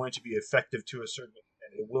is going to be effective to a certain extent.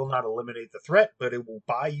 It will not eliminate the threat, but it will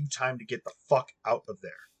buy you time to get the fuck out of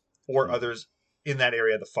there, or others in that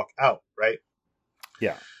area the fuck out, right?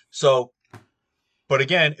 Yeah. So, but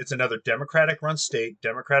again, it's another Democratic-run state,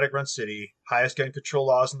 Democratic-run city, highest gun control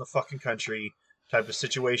laws in the fucking country type of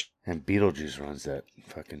situation. And Beetlejuice runs that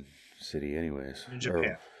fucking city anyways. In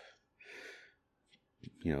Japan.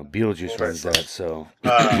 Beetlejuice runs that, so...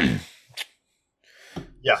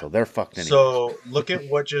 yeah. So they're fucked anyways. So look at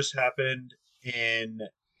what just happened in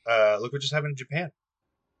Japan.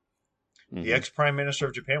 Mhm. The ex-prime minister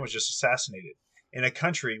of Japan was just assassinated in a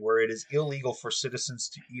country where it is illegal for citizens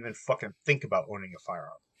to even fucking think about owning a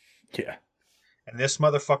firearm. Yeah. And this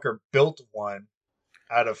motherfucker built one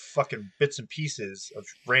out of fucking bits and pieces of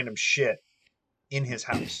random shit in his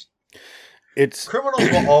house.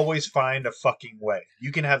 Criminals will always find a fucking way.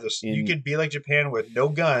 You can have this. You can be like Japan with no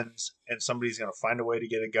guns, and somebody's gonna find a way to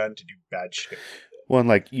get a gun to do bad shit. Well, and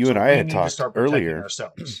like you and I had talked earlier.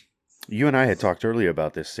 Ourselves. You and I had talked earlier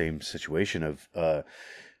about this same situation of,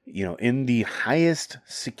 in the highest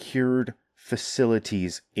secured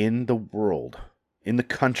facilities in the world, in the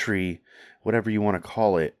country, whatever you want to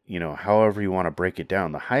call it, however you want to break it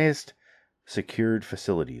down, the highest secured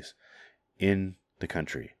facilities in the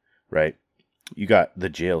country, right? You got the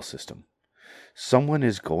jail system. Someone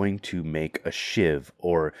is going to make a shiv,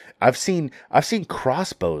 or I've seen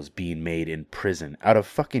crossbows being made in prison out of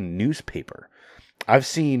fucking newspaper. I've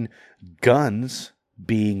seen guns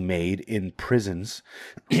being made in prisons.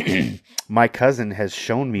 My cousin has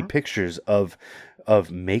shown me pictures of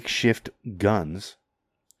makeshift guns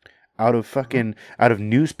out of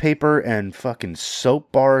newspaper and fucking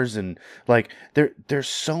soap bars, and like there's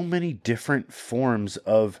so many different forms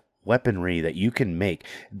of weaponry that you can make.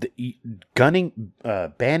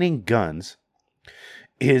 Banning guns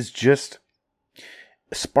is just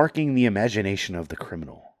sparking the imagination of the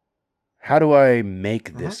criminal. How do I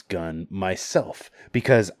make this gun myself?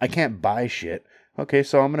 Because I can't buy shit. Okay,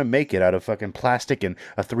 so I'm going to make it out of fucking plastic and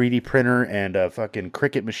a 3D printer and a fucking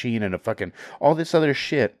Cricut machine and a fucking all this other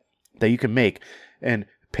shit that you can make. And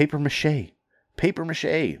paper mache. Paper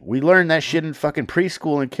mache. We learned that shit in fucking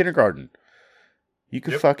preschool and kindergarten. You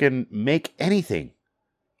can fucking make anything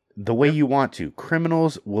the way you want to.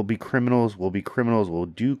 Criminals will be criminals, will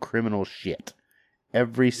do criminal shit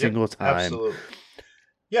every single time. Absolutely.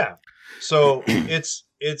 Yeah. So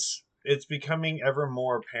it's becoming ever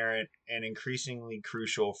more apparent and increasingly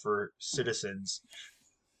crucial for citizens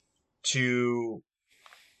to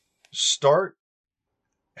start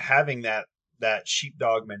having that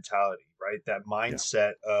sheepdog mentality, right? That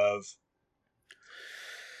mindset of,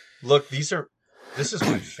 look, this is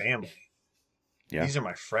my family. Yeah. These are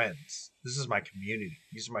my friends. This is my community.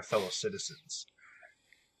 These are my fellow citizens.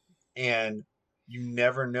 And you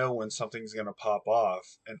never know when something's going to pop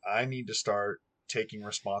off, and I need to start taking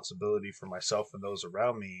responsibility for myself and those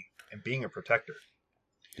around me and being a protector.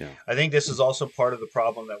 Yeah. I think this is also part of the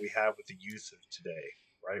problem that we have with the youth of today,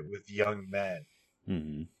 right? With young men.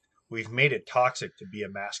 Mm-hmm. We've made it toxic to be a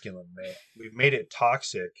masculine man. We've made it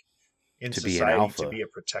toxic in society to be a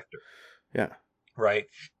protector. Yeah. Right.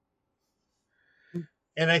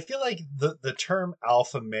 And I feel like the term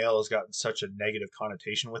alpha male has gotten such a negative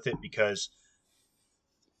connotation with it because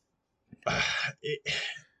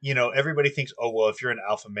everybody thinks, oh, well, if you're an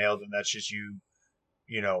alpha male, then that's just you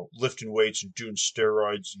lifting weights and doing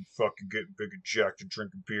steroids and fucking getting big and jacked and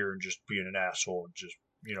drinking beer and just being an asshole and just,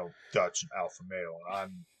 that's an alpha male and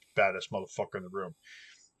I'm the baddest motherfucker in the room.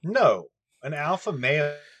 No, an alpha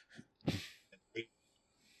male,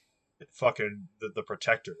 fucking the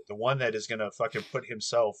protector, the one that is going to fucking put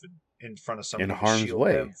himself in front of somebody in harm's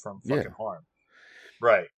way them from fucking harm.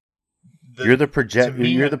 Right. You're the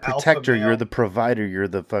you're the protector, you're the provider, you're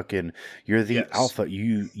the alpha.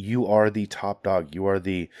 You are the top dog. You are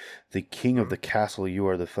the king of the castle. You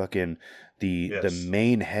are the fucking the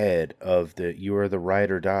main head of you are the ride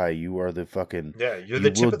or die. You are the fucking you're the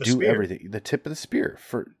tip of the spear. Everything. The tip of the spear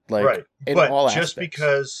for like right. in but all just aspects.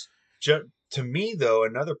 Because to me though,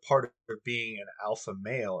 another part of being an alpha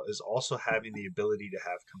male is also having the ability to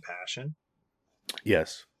have compassion.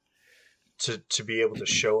 Yes. To be able to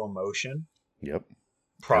show emotion,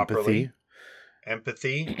 properly,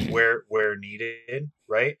 empathy where needed,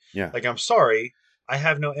 right? Yeah. Like, I'm sorry, I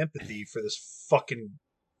have no empathy for this fucking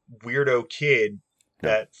weirdo kid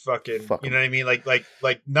that fucking, you know what I mean? Like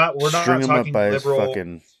not we're not talking liberal.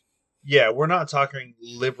 We're not talking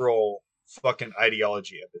liberal fucking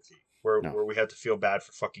ideology empathy where we have to feel bad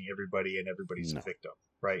for fucking everybody and everybody's a victim.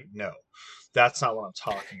 Right? No, that's not what I'm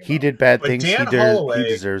talking about. He did bad things. He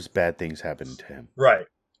deserves bad things happening to him. Right.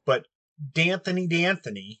 But D'Anthony,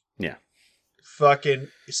 fucking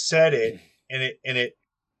said it, and it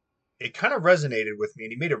it kind of resonated with me,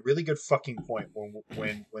 and he made a really good fucking point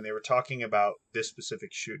when they were talking about this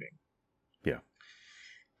specific shooting. Yeah.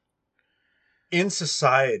 In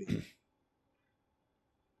society,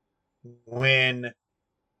 when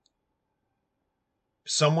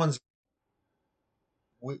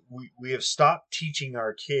we have stopped teaching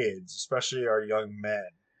our kids, especially our young men,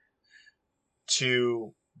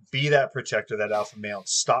 to be that protector, that alpha male, and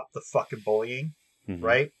stop the fucking bullying,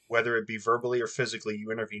 right? Whether it be verbally or physically,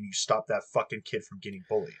 you intervene, you stop that fucking kid from getting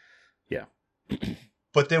bullied. Yeah.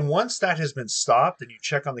 But then once that has been stopped and you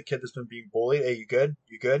check on the kid that's been being bullied, hey, you good?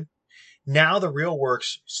 You good? Now the real work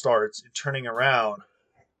starts in turning around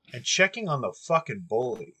and checking on the fucking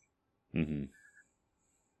bully. Mm-hmm.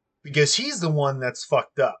 Because he's the one that's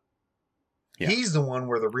fucked up. Yeah. He's the one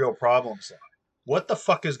where the real problems lie. What the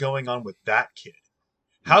fuck is going on with that kid?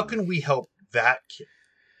 How can we help that kid?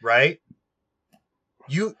 Right?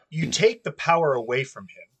 You take the power away from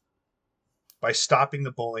him by stopping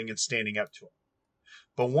the bullying and standing up to him.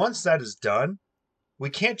 But once that is done, we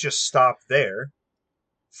can't just stop there.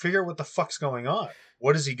 Figure out what the fuck's going on.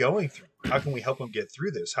 What is he going through? How can we help him get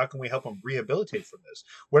through this? How can we help him rehabilitate from this?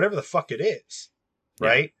 Whatever the fuck it is,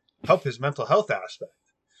 right? Yeah. Help his mental health aspect.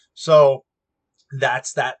 So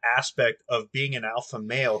that's that aspect of being an alpha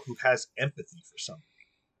male who has empathy for somebody.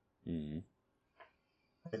 Mm-hmm.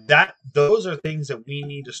 Those are things that we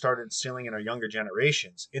need to start instilling in our younger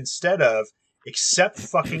generations instead of accept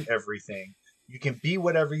fucking everything. You can be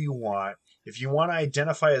whatever you want. If you want to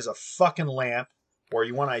identify as a fucking lamp, or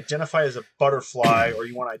you want to identify as a butterfly, or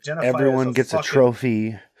you want to identify everyone as gets a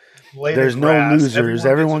trophy. There's no losers.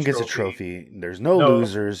 Everyone gets a trophy. There's no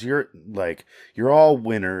losers. You're all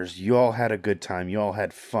winners. You all had a good time. You all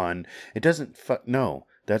had fun. It doesn't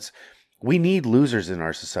we need losers in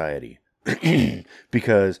our society.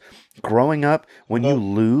 Because growing up, when you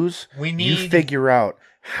lose, you figure out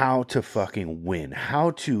how to fucking win,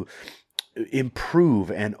 how to improve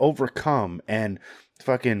and overcome, and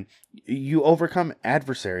fucking you overcome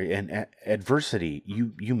adversary and adversity.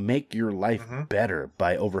 You make your life better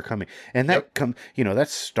by overcoming, and that that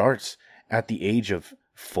starts at the age of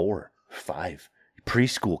 4, 5,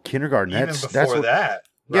 preschool, kindergarten. Even before that,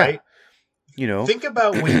 right? Yeah. Think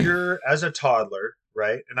about when you're as a toddler,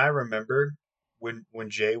 right? And I remember when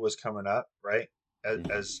Jay was coming up, right,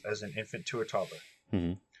 as an infant to a toddler.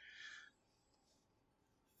 Mm-hmm.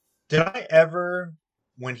 Did I ever,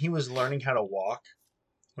 when he was learning how to walk,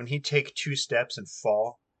 when he'd take 2 steps and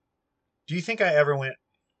fall, do you think I ever went,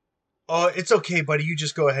 oh, it's okay, buddy, you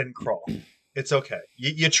just go ahead and crawl. It's okay.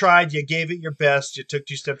 You tried, you gave it your best, you took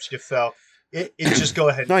 2 steps, you fell. It just go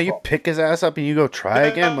ahead and crawl. You pick his ass up and you go try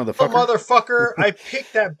again, motherfucker. Motherfucker, I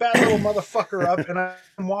picked that bad little motherfucker up and I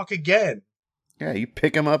walk again. Yeah, you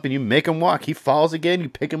pick him up and you make him walk. He falls again. You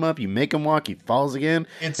pick him up, you make him walk. He falls again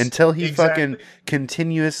until he fucking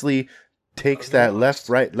continuously takes that left,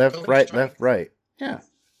 right, left, right, left, right. Yeah.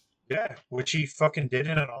 Yeah, which he fucking did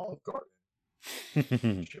in an Olive Garden.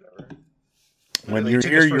 When you're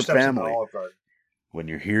here, your family. When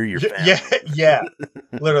you're here, your family. Yeah.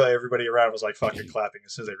 Literally, everybody around was like fucking clapping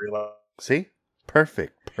as soon as they realized. See?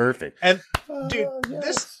 Perfect. And dude,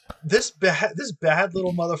 yes. this bad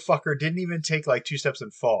little motherfucker didn't even take like 2 steps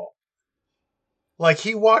and fall. Like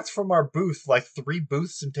he walked from our booth like 3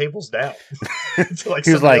 booths and tables down to like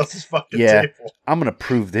he was like, else's fucking table. I'm gonna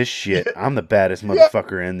prove this shit. I'm the baddest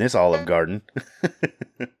motherfucker in this Olive Garden.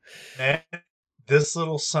 Man, this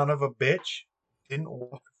little son of a bitch didn't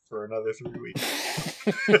walk for another 3 weeks.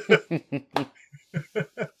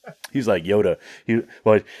 He's like Yoda.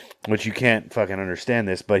 Which you can't fucking understand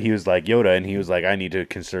this, but he was like Yoda, and he was like, I need to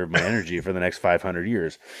conserve my energy for the next 500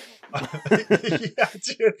 years. Yeah,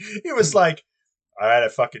 dude. He was like, all right, I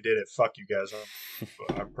fucking did it. Fuck you guys.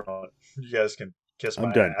 I'm crawling. You guys can kiss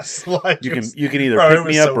my ass. Like, you can either pick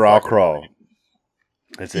me up or I'll crawl.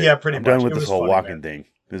 That's it. Yeah, pretty much. I'm done with this whole walking thing.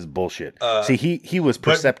 This is bullshit. See, he was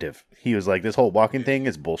perceptive. He was like, this whole walking thing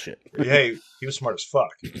is bullshit. Hey, he was smart as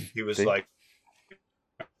fuck. He was like,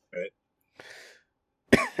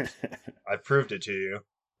 I proved it to you.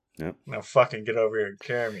 Yep. Now fucking get over here and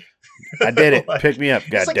carry me. I did it. Pick me up.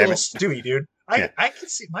 God damn it. Little Stewie, dude. I can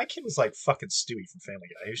see my kid was like fucking Stewie from Family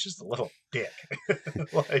Guy. He was just a little dick.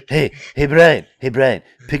 Like, hey Brian,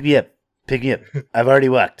 pick me up. I've already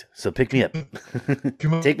walked, so pick me up.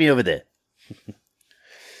 Come on. Take me over there.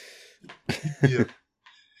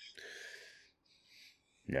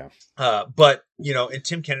 Yeah. But and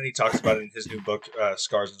Tim Kennedy talks about it in his new book,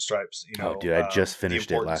 Scars and Stripes. Dude, I just finished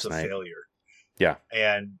it last night. Failure. Yeah.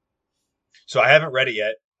 And so I haven't read it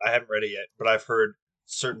yet. But I've heard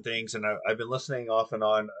certain things, and I've been listening off and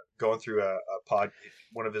on, going through a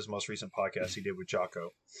one of his most recent podcasts he did with Jocko.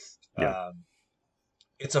 Yeah.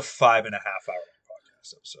 It's a 5.5 hour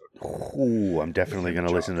podcast episode. Ooh, I'm definitely going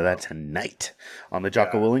to listen to that tonight on the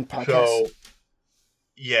Jocko Willing podcast.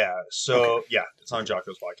 So it's on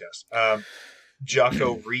Jocko's podcast.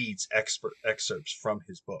 Jocko reads excerpts from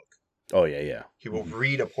his book. Oh, yeah. He will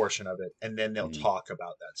read a portion of it, and then they'll talk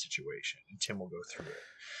about that situation, and Tim will go through it.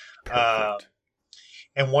 Perfect.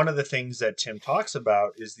 And one of the things that Tim talks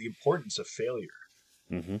about is the importance of failure.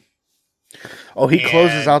 Mm-hmm. Oh, he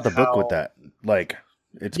closes out the book with that. Like,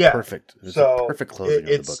 it's perfect. It's a perfect closing of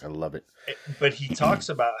the book. I love it. But he talks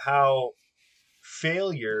about how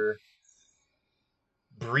failure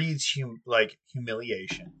breeds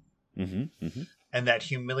humiliation. Mm-hmm. Mm-hmm. And that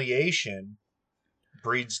humiliation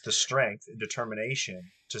breeds the strength and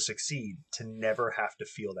determination to succeed, to never have to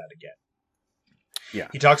feel that again. Yeah.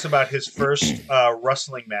 He talks about his first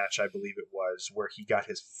wrestling match, I believe it was, where he got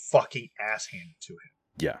his fucking ass handed to him.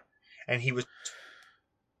 Yeah. And he was...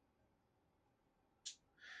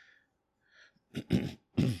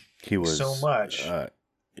 he was... so much...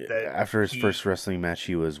 after his first wrestling match,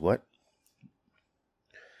 he was what?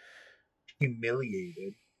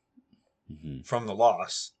 Humiliated from the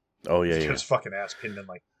loss. Oh, yeah, He got his fucking ass pinned in,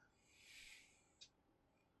 like...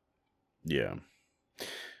 Yeah.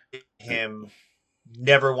 Him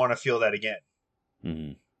never want to feel that again.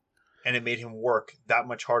 Mm-hmm. And it made him work that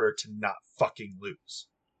much harder to not fucking lose.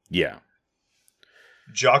 Yeah.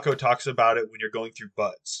 Jocko talks about it when you're going through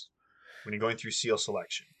buds, when you're going through SEAL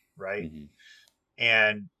selection, right? Mm-hmm.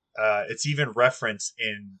 And it's even referenced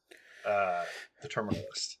in The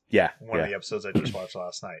Terminalist. Yeah. One of the episodes I just watched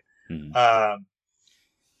last night. Mm-hmm.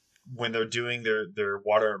 When they're doing their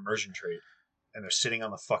water immersion trade, and they're sitting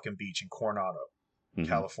on the fucking beach in Coronado,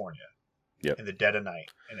 California, in the dead of night,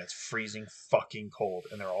 and it's freezing fucking cold,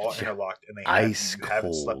 and they're all interlocked, and you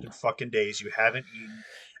haven't slept in fucking days, you haven't eaten,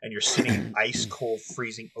 and you're sitting in ice cold,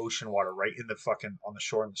 freezing ocean water right in the fucking on the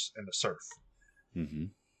shore in the surf,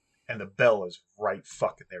 and the bell is right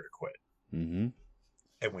fucking there to quit. And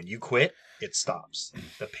when you quit, it stops.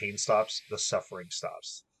 The pain stops. The suffering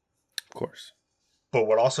stops. Of course. But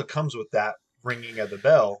what also comes with that ringing of the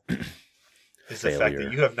bell is the fact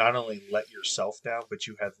that you have not only let yourself down, but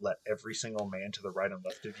you have let every single man to the right and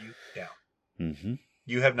left of you down.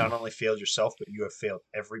 You have not only failed yourself, but you have failed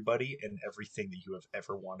everybody and everything that you have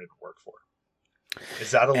ever wanted to work for.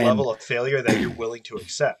 Is that a level of failure that you're willing to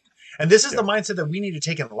accept? And this is the mindset that we need to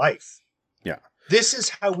take in life. Yeah. This is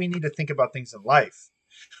how we need to think about things in life.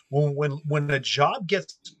 When a job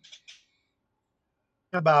gets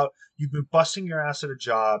about, you've been busting your ass at a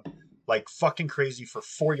job like fucking crazy for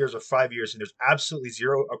 4 years or 5 years, and there's absolutely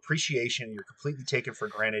zero appreciation, you're completely taken for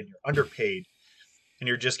granted, you're underpaid, and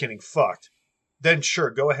you're just getting fucked, then sure,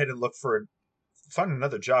 go ahead and find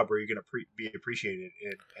another job where you're going to be appreciated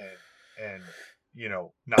and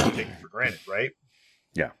not taken for granted, right?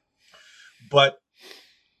 Yeah. But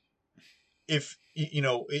if, in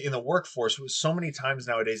the workforce, so many times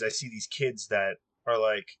nowadays I see these kids that are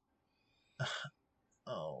like,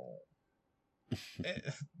 oh,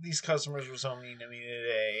 these customers were so mean to me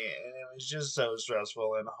today, and it was just so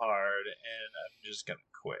stressful and hard, and I'm just gonna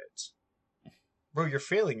quit. Bro, you're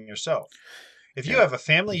failing yourself. If you have a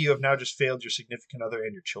family, you have now just failed your significant other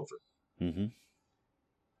and your children.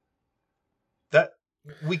 That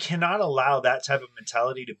we cannot allow that type of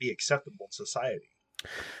mentality to be acceptable in society.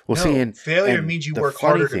 Well, failure means you work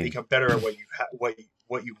harder to become better at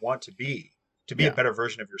what you want to be a better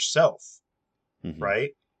version of yourself,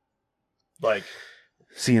 right? Like,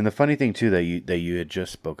 see, and the funny thing too that you had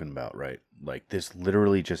just spoken about, right? Like, this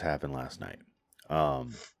literally just happened last night.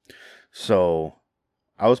 So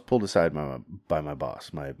I was pulled aside by my boss,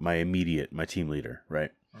 my immediate, my team leader, right?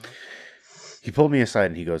 He pulled me aside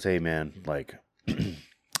and he goes, "Hey man, like,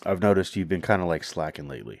 I've noticed you've been kind of like slacking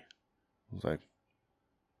lately." I was like,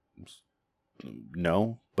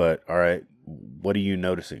 "No, but all right, what are you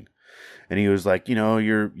noticing?" And he was like,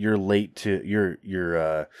 you're late to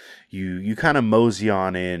you kind of mosey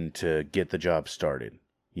on in to get the job started.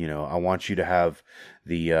 I want you to have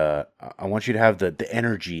the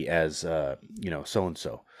energy as so and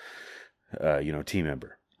so team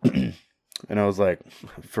member. And I was like,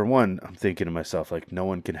 for one, I'm thinking to myself, like, no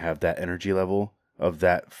one can have that energy level of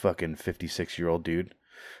that fucking 56-year-old dude.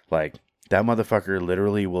 Like, that motherfucker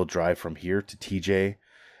literally will drive from here to TJ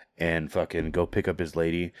and fucking go pick up his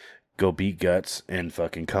lady, go beat guts, and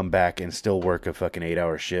fucking come back and still work a fucking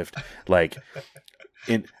 8-hour shift. Like,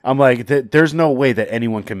 I'm like, there's no way that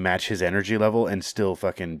anyone can match his energy level and still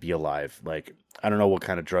fucking be alive. Like, I don't know what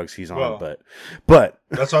kind of drugs he's on, Well, but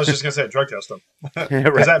That's what I was just gonna say. Drug test him because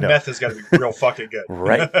right, that no. meth has got to be real fucking good.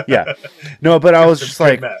 Right? Yeah. No, but I was Some just good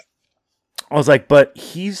like, meth. I was like, but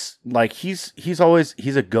he's always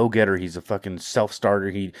he's a go getter. He's a fucking self starter.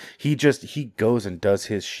 He goes and does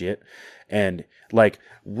his shit, and like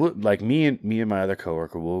me and my other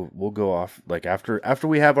coworker we'll go off like after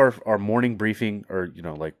we have our morning briefing, or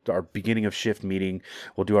like our beginning of shift meeting.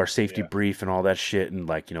 We'll do our safety Yeah. brief and all that shit, and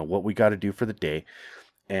like what we got to do for the day,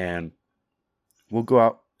 and we'll go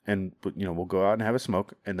out and we'll go out and have a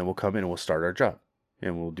smoke, and then we'll come in and we'll start our job,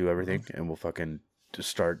 and we'll do everything, and we'll fucking to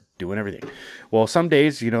start doing everything. Well, some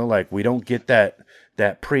days, like we don't get that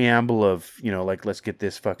preamble of, like, let's get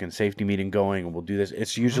this fucking safety meeting going and we'll do this.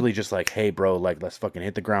 It's usually just like, hey bro, like let's fucking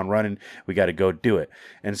hit the ground running. We got to go do it.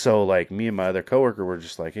 And so like me and my other coworker were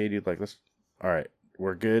just like, hey dude, like all right,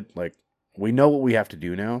 we're good. Like we know what we have to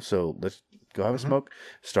do now. So let's go have a smoke,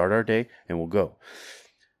 start our day, and we'll go.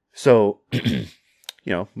 So,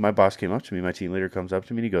 my boss came up to me, my team leader comes up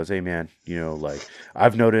to me and he goes, hey man, like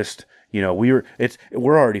I've noticed, we're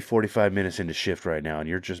already 45 minutes into shift right now and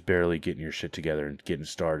you're just barely getting your shit together and getting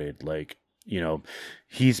started. Like,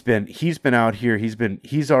 he's been out here,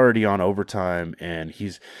 he's already on overtime, and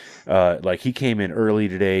he's like he came in early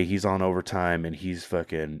today, he's on overtime, and he's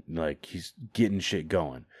fucking like he's getting shit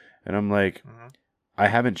going. And I'm like, I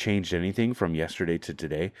haven't changed anything from yesterday to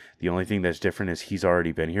today. The only thing that's different is he's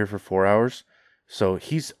already been here for 4 hours. So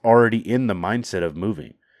he's already in the mindset of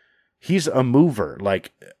moving. He's a mover.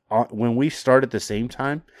 Like when we start at the same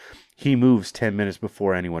time, he moves 10 minutes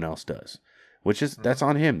before anyone else does, which is, that's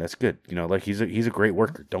on him. That's good. Like he's a great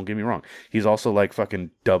worker. Don't get me wrong. He's also like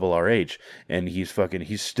fucking double our age, and he's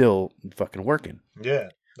still fucking working. Yeah,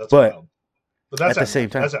 that's But wild. But that's at the same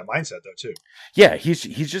time, that's that mindset though too. Yeah, he's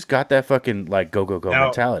just got that fucking like go Now,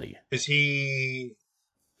 mentality. Is he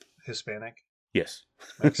Hispanic? Yes.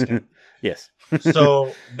 Mexican? Yes.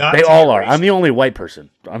 So not They to all get are. I'm racist. the only white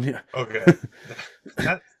person. Okay.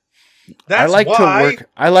 I That's like why,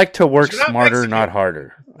 to work you're not smarter, Mexican. not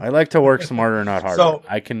harder. I like to work smarter, not harder. So-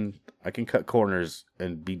 I can cut corners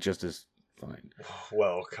and be just as fine.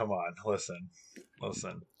 Well, come on, listen.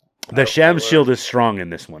 The sham shield is strong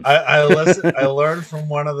in this one. I listen. I learned from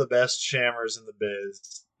one of the best shammers in the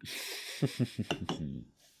biz.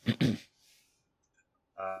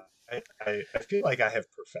 I feel like I have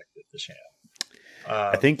perfected the sham.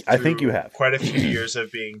 I think through you have quite a few years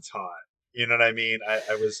of being taught. You know what I mean?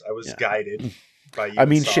 I was Yeah. guided by you. I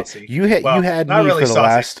mean, Saucy. shit. You had not me really for the Saucy,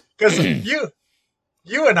 last. because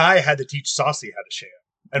you and I had to teach Saucy how to sham.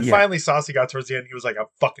 And Yeah. finally, Saucy got towards the end. He was like, "I'm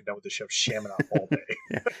fucking done with this shit. I'm shamming out all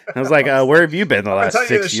day." I was like, where have you been the I've been last telling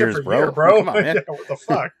you 6 this shit years, for a bro? year, bro. Come on, man. Yeah, what the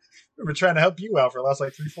fuck? We've been trying to help you out for the last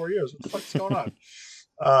like 3-4 years. What the fuck's going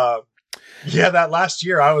on? Yeah, that last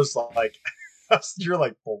year I was like, you're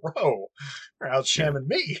like, bro, you're out shamming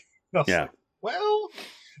me. And I was Yeah. like, well,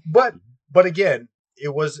 but again,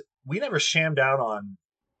 we never shammed out on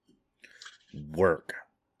Work.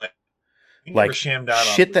 we Like never shammed out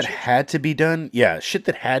shit on that legit. had to be done. Yeah, shit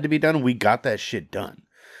that had to be done. We got that shit done.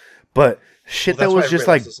 But shit Well, that that's was why just everybody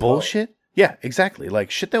like lets us know. bullshit. Yeah, exactly. Like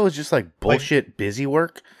shit that was just like bullshit busy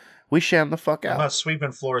work. We sham the fuck I'm out. not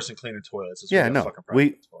sweeping floors and cleaning toilets. That's what Yeah, we got no. fucking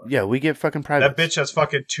privates for. We get fucking private. That bitch has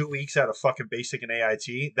fucking 2 weeks out of fucking basic and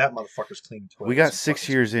AIT. That motherfucker's cleaning toilets. We got and 6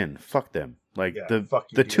 fucking- years in. Fuck them. Like Yeah, fuck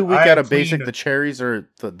you, the dude. 2 week I out of basic, cleaned- the cherries are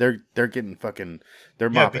they're getting fucking they're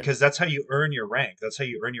Yeah, mopping. because that's how you earn your rank. That's how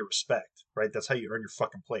you earn your respect, right? That's how you earn your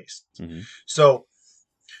fucking place. Mhm. So,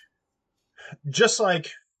 just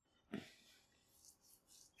like,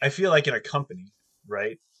 I feel like in a company,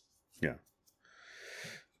 right? Yeah.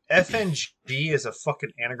 FNG is a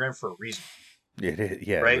fucking anagram for a reason. It is,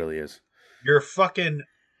 yeah, Right? it really is. You're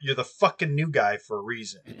the fucking new guy for a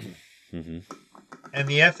reason. Hmm. And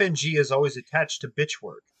the FNG is always attached to bitch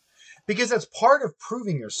work. Because that's part of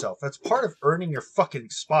proving yourself. That's part of earning your fucking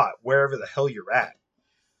spot wherever the hell you're at.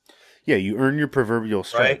 Yeah, you earn your proverbial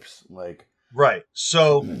stripes. Like Right.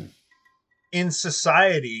 So in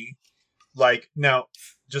society, like now,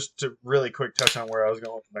 just to really quick touch on where I was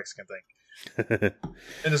going with the Mexican thing.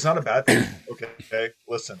 And it's not a bad thing. Okay.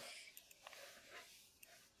 Listen.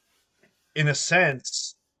 In a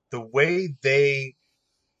sense, the way they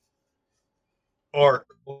are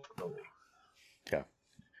culturally, Yeah.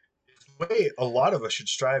 is the way a lot of us should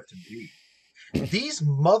strive to be. These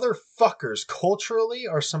motherfuckers culturally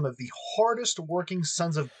are some of the hardest working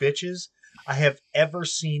sons of bitches I have ever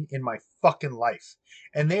seen in my fucking life.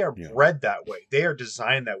 And they are Yeah. bred that way. They are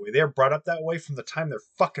designed that way. They are brought up that way from the time they're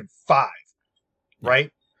fucking 5.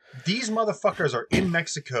 Right? These motherfuckers are in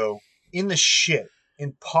Mexico, in the shit,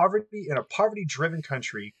 in poverty, in a poverty driven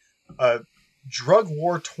country, drug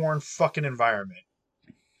war torn fucking environment.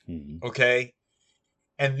 Mhm. Okay.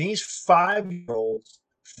 And these 5-year-olds,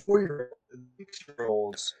 4-year-olds,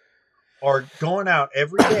 6-year-olds are going out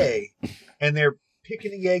every day and they're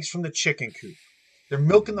picking the eggs from the chicken coop. They're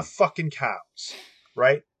milking the fucking cows,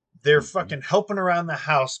 right? They're fucking helping around the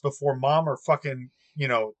house before mom or fucking,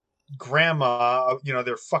 grandma,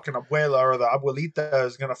 their fucking abuela or the abuelita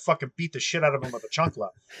is going to fucking beat the shit out of them with a chancla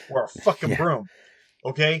or a fucking Yeah. broom.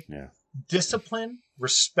 Okay? Yeah. Discipline,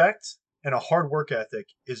 respect, and a hard work ethic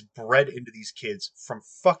is bred into these kids from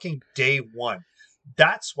fucking day one.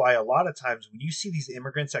 That's why a lot of times when you see these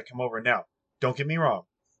immigrants that come over now, don't get me wrong,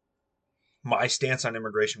 my stance on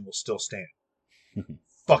immigration will still stand.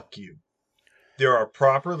 Fuck you. There are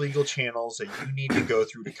proper legal channels that you need to go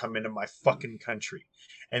through to come into my fucking country.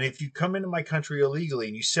 And if you come into my country illegally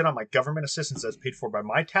and you sit on my government assistance that's paid for by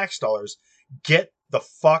my tax dollars, get the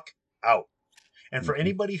fuck out. And for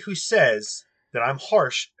anybody who says that I'm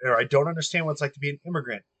harsh or I don't understand what it's like to be an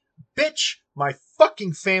immigrant, bitch, my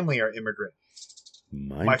fucking family are immigrants.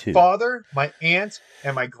 Mine My too. father, my aunt,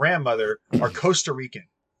 and my grandmother are Costa Rican,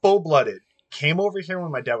 full-blooded. Came over here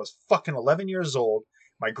when my dad was fucking 11 years old.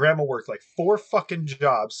 My grandma worked like 4 fucking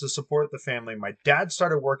jobs to support the family. My dad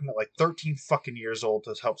started working at like 13 fucking years old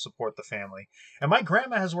to help support the family. And my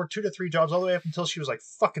grandma has worked 2 to 3 jobs all the way up until she was like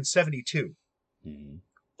fucking 72. Mhm.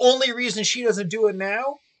 Only reason she doesn't do it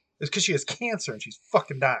now is because she has cancer and she's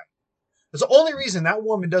fucking dying. That's the only reason that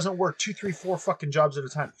woman doesn't work 2, 3, 4 fucking jobs at a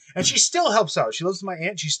time. And she still helps out. She lives with my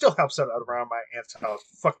aunt. She still helps out around my aunt's house,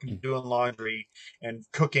 fucking doing laundry and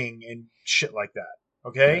cooking and shit like that.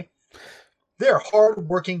 Okay? Yeah. They're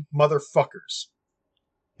hardworking motherfuckers.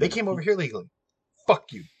 They came over here legally.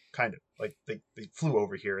 Fuck you, kind of. Like, they flew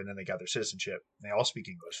over here and then they got their citizenship. And they all speak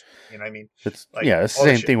English. You know what I mean? It's Like, it's the all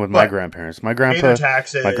same shit. thing with my But grandparents. My pay their grandpa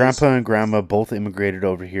taxes. and grandma both immigrated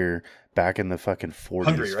over here back in the fucking 40s,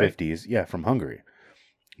 Hungary, right? 50s. Yeah, from Hungary.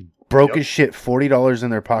 Broke as shit, $40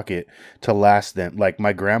 in their pocket to last them. Like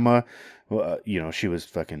my grandma, she was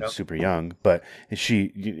fucking super young, but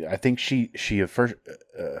I think she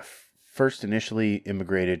first initially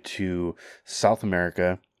immigrated to South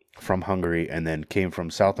America from Hungary and then came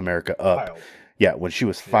from South America up. Wild. Yeah, when she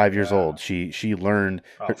was 5 years old, she learned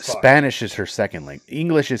Spanish is her second language.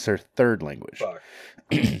 English is her third language. Fuck.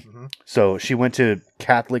 So she went to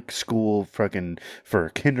Catholic school fucking for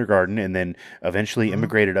kindergarten and then eventually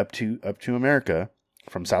immigrated up to America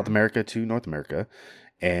from South America to North America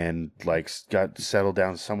and like got settled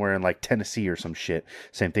down somewhere in like Tennessee or some shit.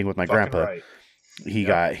 Same thing with my grandpa. Right. He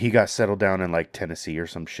got settled down in like Tennessee or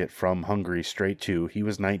some shit from Hungary straight to he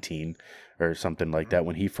was 19 or something like that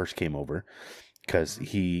when he first came over because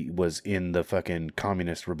he was in the fucking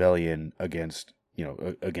communist rebellion against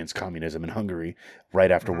communism in Hungary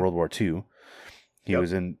right after World War II. He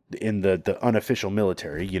was in the unofficial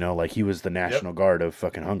military, like he was the National Guard of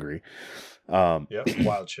fucking Hungary.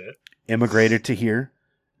 Wild shit. Immigrated to here,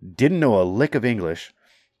 didn't know a lick of English.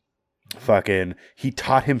 Fucking, he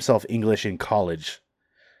taught himself English in college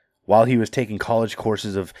while he was taking college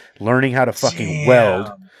courses of learning how to fucking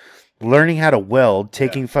weld,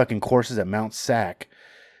 taking fucking courses at Mount Sac,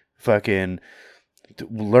 fucking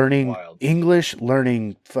learning English,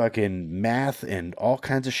 learning fucking math and all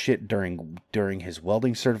kinds of shit during his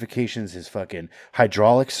welding certifications, his fucking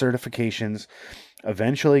hydraulic certifications.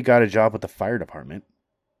 Eventually got a job with the fire department.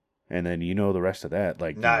 And then the rest of that,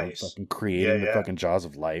 like fucking creating the fucking jaws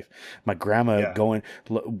of life. My grandma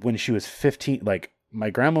when she was 15, like my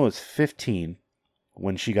grandma was 15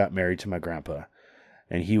 when she got married to my grandpa,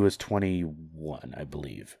 and he was 21, I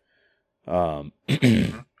believe. And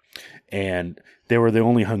they were the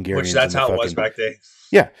only Hungarians. Which that's how it was back then.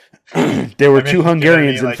 Yeah, there were 2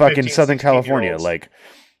 Hungarians in fucking Southern California. Like,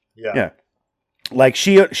 like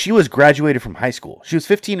she was graduated from high school. She was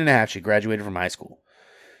 15 and a half. She graduated from high school.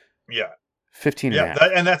 Yeah. 15 and a half.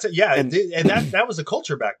 And that's it. Yeah. And that was the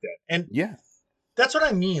culture back then. And that's what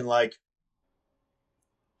I mean. Like,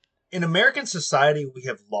 in American society, we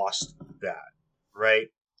have lost that, right?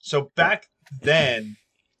 So back then,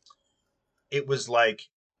 it was like,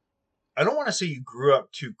 I don't want to say you grew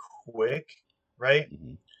up too quick, right?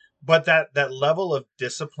 But that level of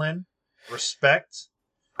discipline, respect,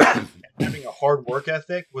 and having a hard work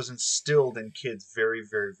ethic was instilled in kids very,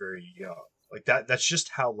 very, very young. Like that's just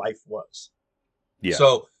how life was. Yeah.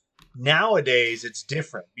 So nowadays it's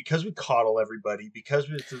different because we coddle everybody, because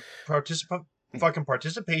it's fucking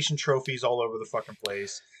participation trophies all over the fucking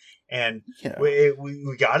place. And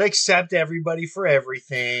we got to accept everybody for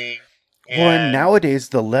everything. Well, and And nowadays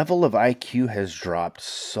the level of IQ has dropped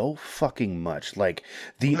so fucking much. Like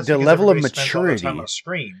that's the because level of everybody spends all their time maturity. on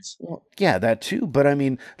screens. Well, yeah, that too. But I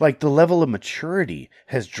mean, like the level of maturity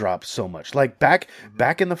has dropped so much. Like back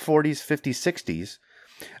in the 40s, 50s, 60s,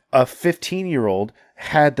 a 15-year-old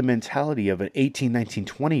had the mentality of an 18, 19,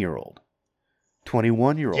 20-year-old,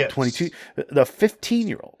 21-year-old, 22, Yes. the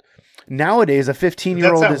 15-year-old. Nowadays, a But that's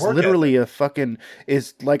 15-year-old that is work literally ethic.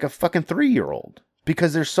 is like a fucking 3-year-old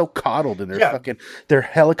because they're so coddled and Yeah. they're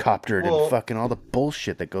helicoptered and Well, fucking all the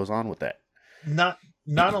bullshit that goes on with that. not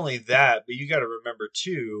only that, but you got to remember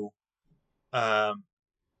too, um,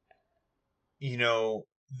 you know,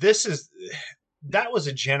 this is that was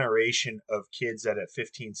a generation of kids that at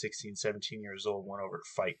 15, 16, 17 years old went over to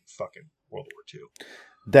fight in fucking World War II.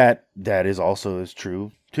 That is also is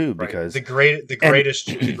true too Right. because The and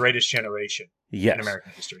greatest generation in yes,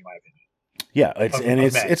 American history, in my opinion. yeah, Of men.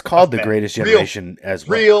 it's Of called the men. greatest Real generation as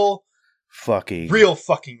well. real Fucking real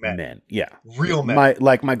fucking men. men, yeah, Real men. my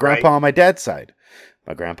grandpa Right? on my dad's side.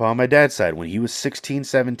 My grandpa on my dad's side, when he was 16,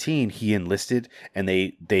 17, he enlisted and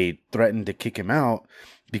they threatened to kick him out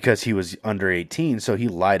because he was under 18. So he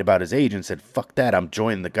lied about his age and said, fuck that, I'm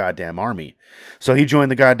joining the goddamn army. So he joined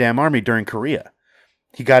the goddamn army during Korea.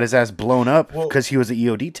 He got his ass blown up Well, because he was an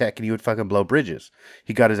EOD tech and he would fucking blow bridges.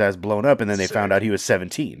 He got his ass blown up and then they found sick. out he was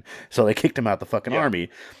 17. So they kicked him out the fucking Yeah. army.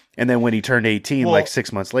 And then when he turned 18, Well, like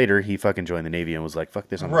 6 months later, he fucking joined the Navy and was like, fuck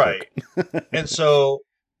this, I'm a right. cook. And so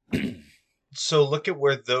look at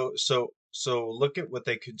where those so look at what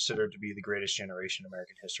they consider to be the greatest generation in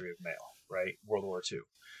American history of male, right? World War II.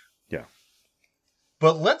 Yeah.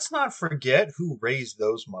 But let's not forget who raised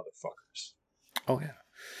those motherfuckers. Oh, yeah.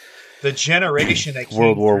 The generation that came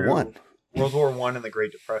World War through One. World War One and the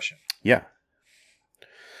Great Depression. Yeah.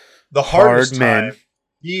 The hardest men. time,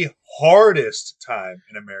 the hardest time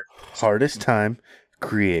in America. Hardest time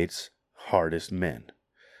creates hardest men.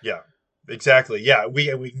 Yeah, exactly. Yeah, we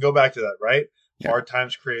can go back to that, right? Yeah. Hard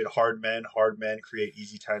times create hard men create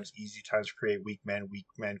easy times create weak men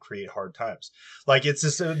create hard times. Like it's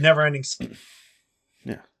just a never-ending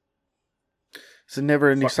Yeah. It's a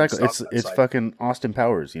never-ending Fucking cycle. stop It's that it's cycle. fucking Austin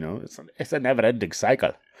Powers, you know. It's a never-ending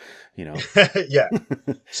cycle, you know. Yeah.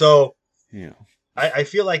 So You know. I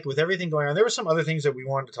feel like with everything going on, there were some other things that we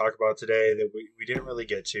wanted to talk about today that we didn't really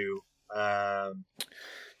get to.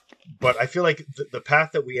 But I feel like the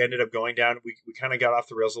path that we ended up going down, we kind of got off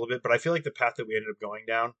the rails a little bit, but I feel like the path that we ended up going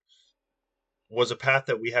down was a path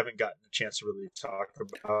that we haven't gotten a chance to really talk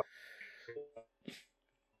about.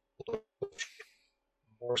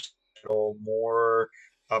 More skill, more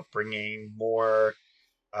upbringing, more,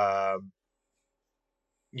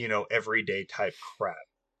 everyday type crap.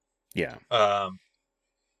 Yeah.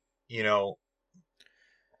 You know,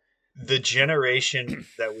 the generation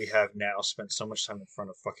that we have now spent so much time in front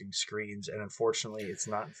of fucking screens, and unfortunately, it's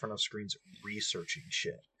not in front of screens researching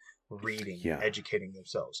shit, reading, Yeah. educating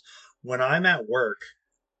themselves. When I'm at work,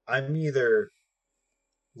 I'm either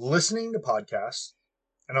listening to podcasts,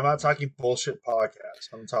 and I'm not talking bullshit podcasts.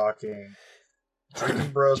 I'm talking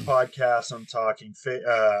Drinking Bros podcast. I'm talking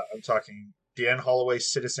Dan Holloway's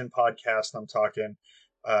Citizen podcast. I'm talking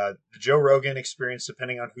the Joe Rogan Experience,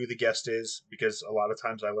 depending on who the guest is, because a lot of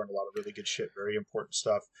times I learn a lot of really good shit, very important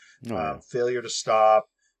stuff. Oh, yeah. Failure to Stop,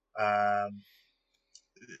 a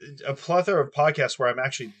plethora of podcasts where I'm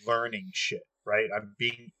actually learning shit, right? I'm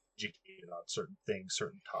being educated on certain things,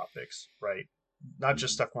 certain topics, right? Not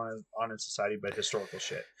just stuff going on in society, but historical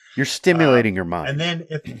shit. You're stimulating your mind. And then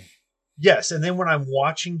and then when I'm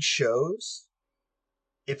watching shows,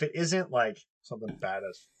 if it isn't like something bad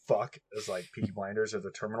as fuck as like Peaky Blinders or The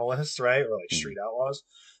Terminalists, right, or like Street Outlaws,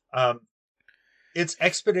 it's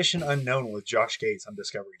Expedition Unknown with Josh Gates on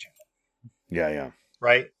Discovery Channel. Yeah.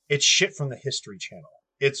 Right? It's shit from the History Channel.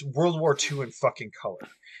 It's World War II in fucking color.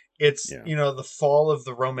 It's the fall of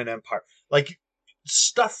the Roman Empire, like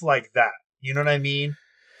stuff like that. You know what I mean?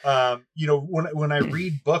 When I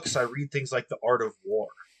read books, I read things like The Art of War.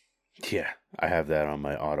 Yeah, I have that on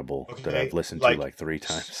my Audible that I've listened to like 3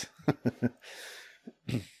 times.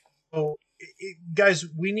 So, guys,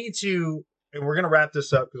 we need to, and we're going to wrap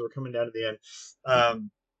this up because we're coming down to the end.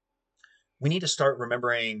 We need to start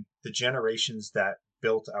remembering the generations that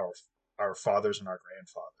built our fathers and our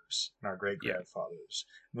grandfathers and our great grandfathers.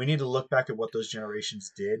 Yeah. We need to look back at what those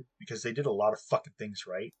generations did, because they did a lot of fucking things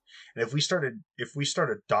right. And if we start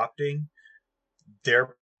adopting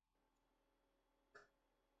their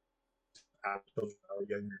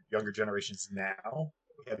younger generations now,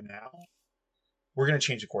 we're going to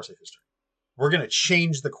change the course of history. We're going to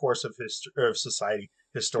change the course of society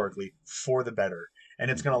historically for the better,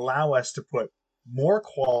 and it's going to allow us to put more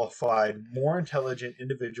qualified, more intelligent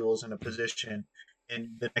individuals in a position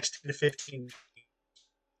in the next 10 to 15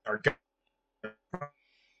 are going.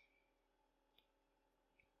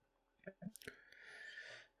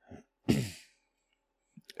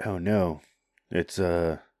 Oh no, it's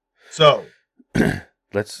So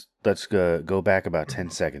let's go back about 10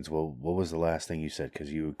 seconds. Well, what was the last thing you said?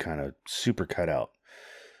 Because you kind of super cut out.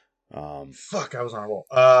 fuck, I was on a roll.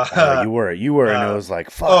 You were, and it was like,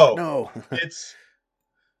 fuck, oh, no. It's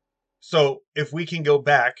so if we can go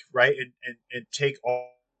back, right, and take all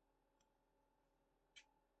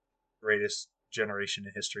greatest generation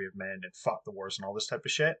in history of men and fought the wars and all this type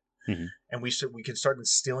of shit, Mhm. and we can start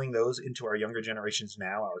instilling those into our younger generations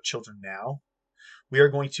now, our children now, we are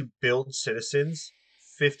going to build citizens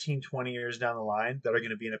 15, 20 years down the line that are going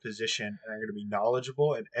to be in a position and are going to be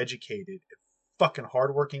knowledgeable and educated and fucking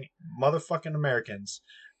hardworking motherfucking Americans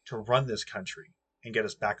to run this country and get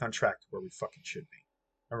us back on track to where we fucking should be.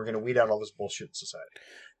 And we're going to weed out all this bullshit in society.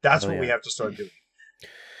 That's Hell what we yeah. have to start doing.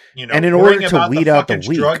 You know, And in worrying order to about weed out the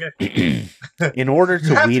fucking drug- weak, in order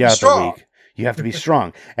You have to to weed be out the strong. weak, you have to be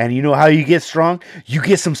strong. And you know how you get strong? You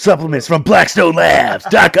get some supplements from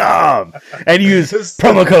BlackstoneLabs.com and use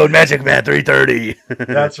promo code MagicMan330.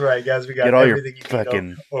 That's right, guys. We got Get all your everything you fucking-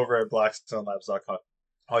 need over at BlackstoneLabs.com.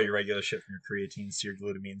 All your regular shit from your creatines to your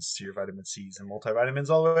glutamines to your vitamin C's and multivitamins,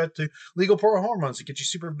 all the way up to legal pro hormones to get you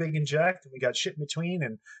super big and jacked. And we got shit in between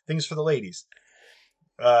and things for the ladies.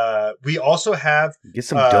 We also have Get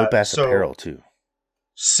some dope ass apparel too.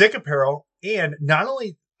 sick apparel, and not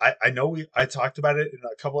only I know I talked about it in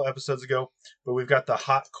a couple of episodes ago, but we've got the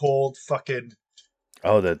hot cold fucking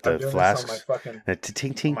Oh, I'm the doing this on my flasks. fucking The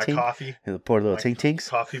ting ting my ting. coffee The poor little my ting tings.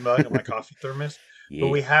 coffee mug and my coffee thermos. Yeah. But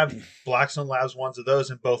we have Blackstone Labs ones of those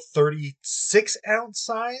in both 36 ounce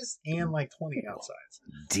size and like 20 ounce size.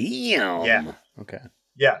 Damn. Yeah. Okay.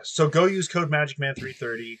 Yeah. So go use code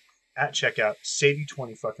MagicMan330 at checkout. Save you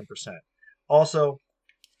 20 fucking %. Also,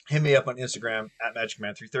 hit me up on Instagram at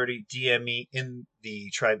MagicMan330. DM me in the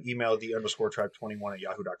tribe email, the_tribe21 at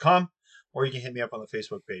yahoo.com. Or you can hit me up on the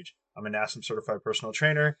Facebook page. I'm a NASM certified personal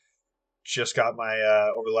trainer. Just got my,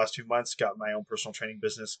 over the last 2 months, got my own personal training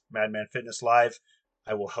business, Madman Fitness Live.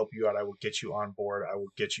 I will help you out. I will get you on board. I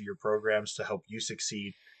will get you your programs to help you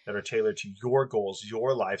succeed that are tailored to your goals,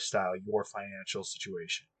 your lifestyle, your financial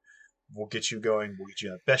situation. We'll get you going. We'll get you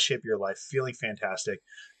in the best shape of your life, feeling fantastic,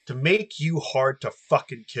 to make you hard to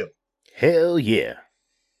fucking kill. Hell yeah.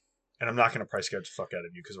 And I'm not going to price gouge the fuck out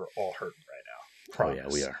of you because we're all hurting right now. Promise. Oh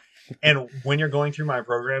yeah, we are. And when you're going through my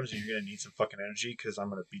programs, you're going to need some fucking energy because I'm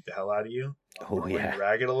going to beat the hell out of you. Oh yeah.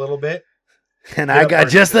 Rag it a little bit. And Yeah, I got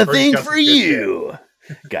Bert's- just the Bert's thing got for some good you.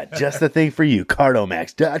 Got just the thing for you.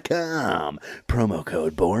 Cardomax.com. Promo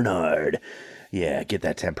code Bornhard. Yeah, get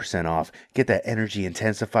that 10% off. Get that energy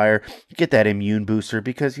intensifier. Get that immune booster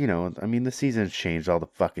because, you know, I mean, the season's changed all the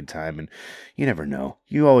fucking time and you never know.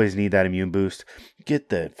 You always need that immune boost. Get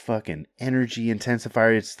the fucking energy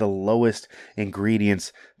intensifier. It's the lowest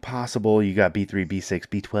ingredients possible. You got B3, B6,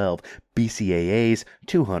 B12, BCAAs,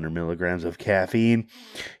 200 milligrams of caffeine.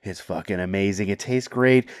 It's fucking amazing. It tastes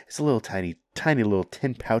great. It's a little tiny little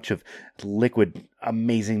tin pouch of liquid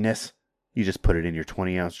amazingness. You just put it in your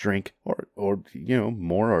 20-ounce drink or you know,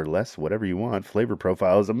 more or less, whatever you want. Flavor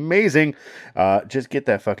profile is amazing. Just get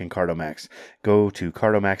that fucking Cardomax. Go to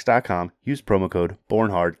cardomax.com. Use promo code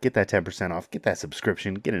BORNHARD. Get that 10% off. Get that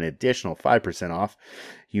subscription. Get an additional 5% off.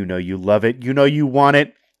 You know you love it. You know you want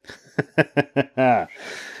it.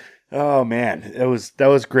 Oh, man. That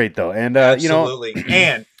was great, though. And, Absolutely.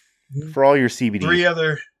 And for all your CBD.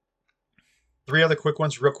 Three other quick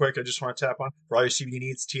ones, real quick. I just want to tap on for all your CBD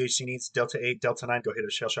needs, THC needs, Delta 8, Delta 9. Go hit a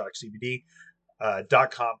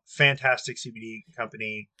shellshockcbd.com. Fantastic CBD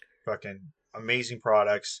company, fucking amazing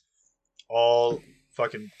products, all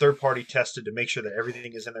fucking third party tested to make sure that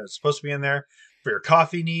everything is in there. It's supposed to be in there. For your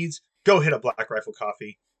coffee needs, go hit a Black Rifle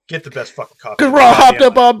Coffee. Get the best fucking coffee. Because we're all hopped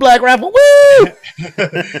up on Black Rifle. Woo!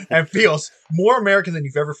 And feels more American than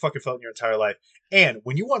you've ever fucking felt in your entire life. And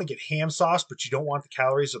when you want to get ham sauce, but you don't want the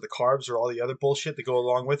calories or the carbs or all the other bullshit that go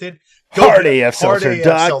along with it, go to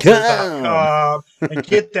HardAFseltzer.com and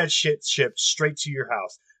get that shit shipped straight to your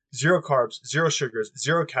house. 0 carbs, 0 sugars,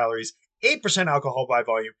 0 calories, 8% alcohol by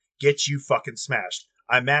volume. Get you fucking smashed.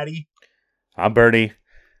 I'm Maddie. I'm Bernie.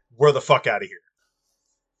 We're the fuck out of here.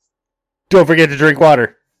 Don't forget to drink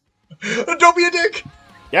water. Don't be a dick.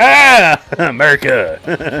 Yeah!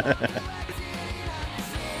 America!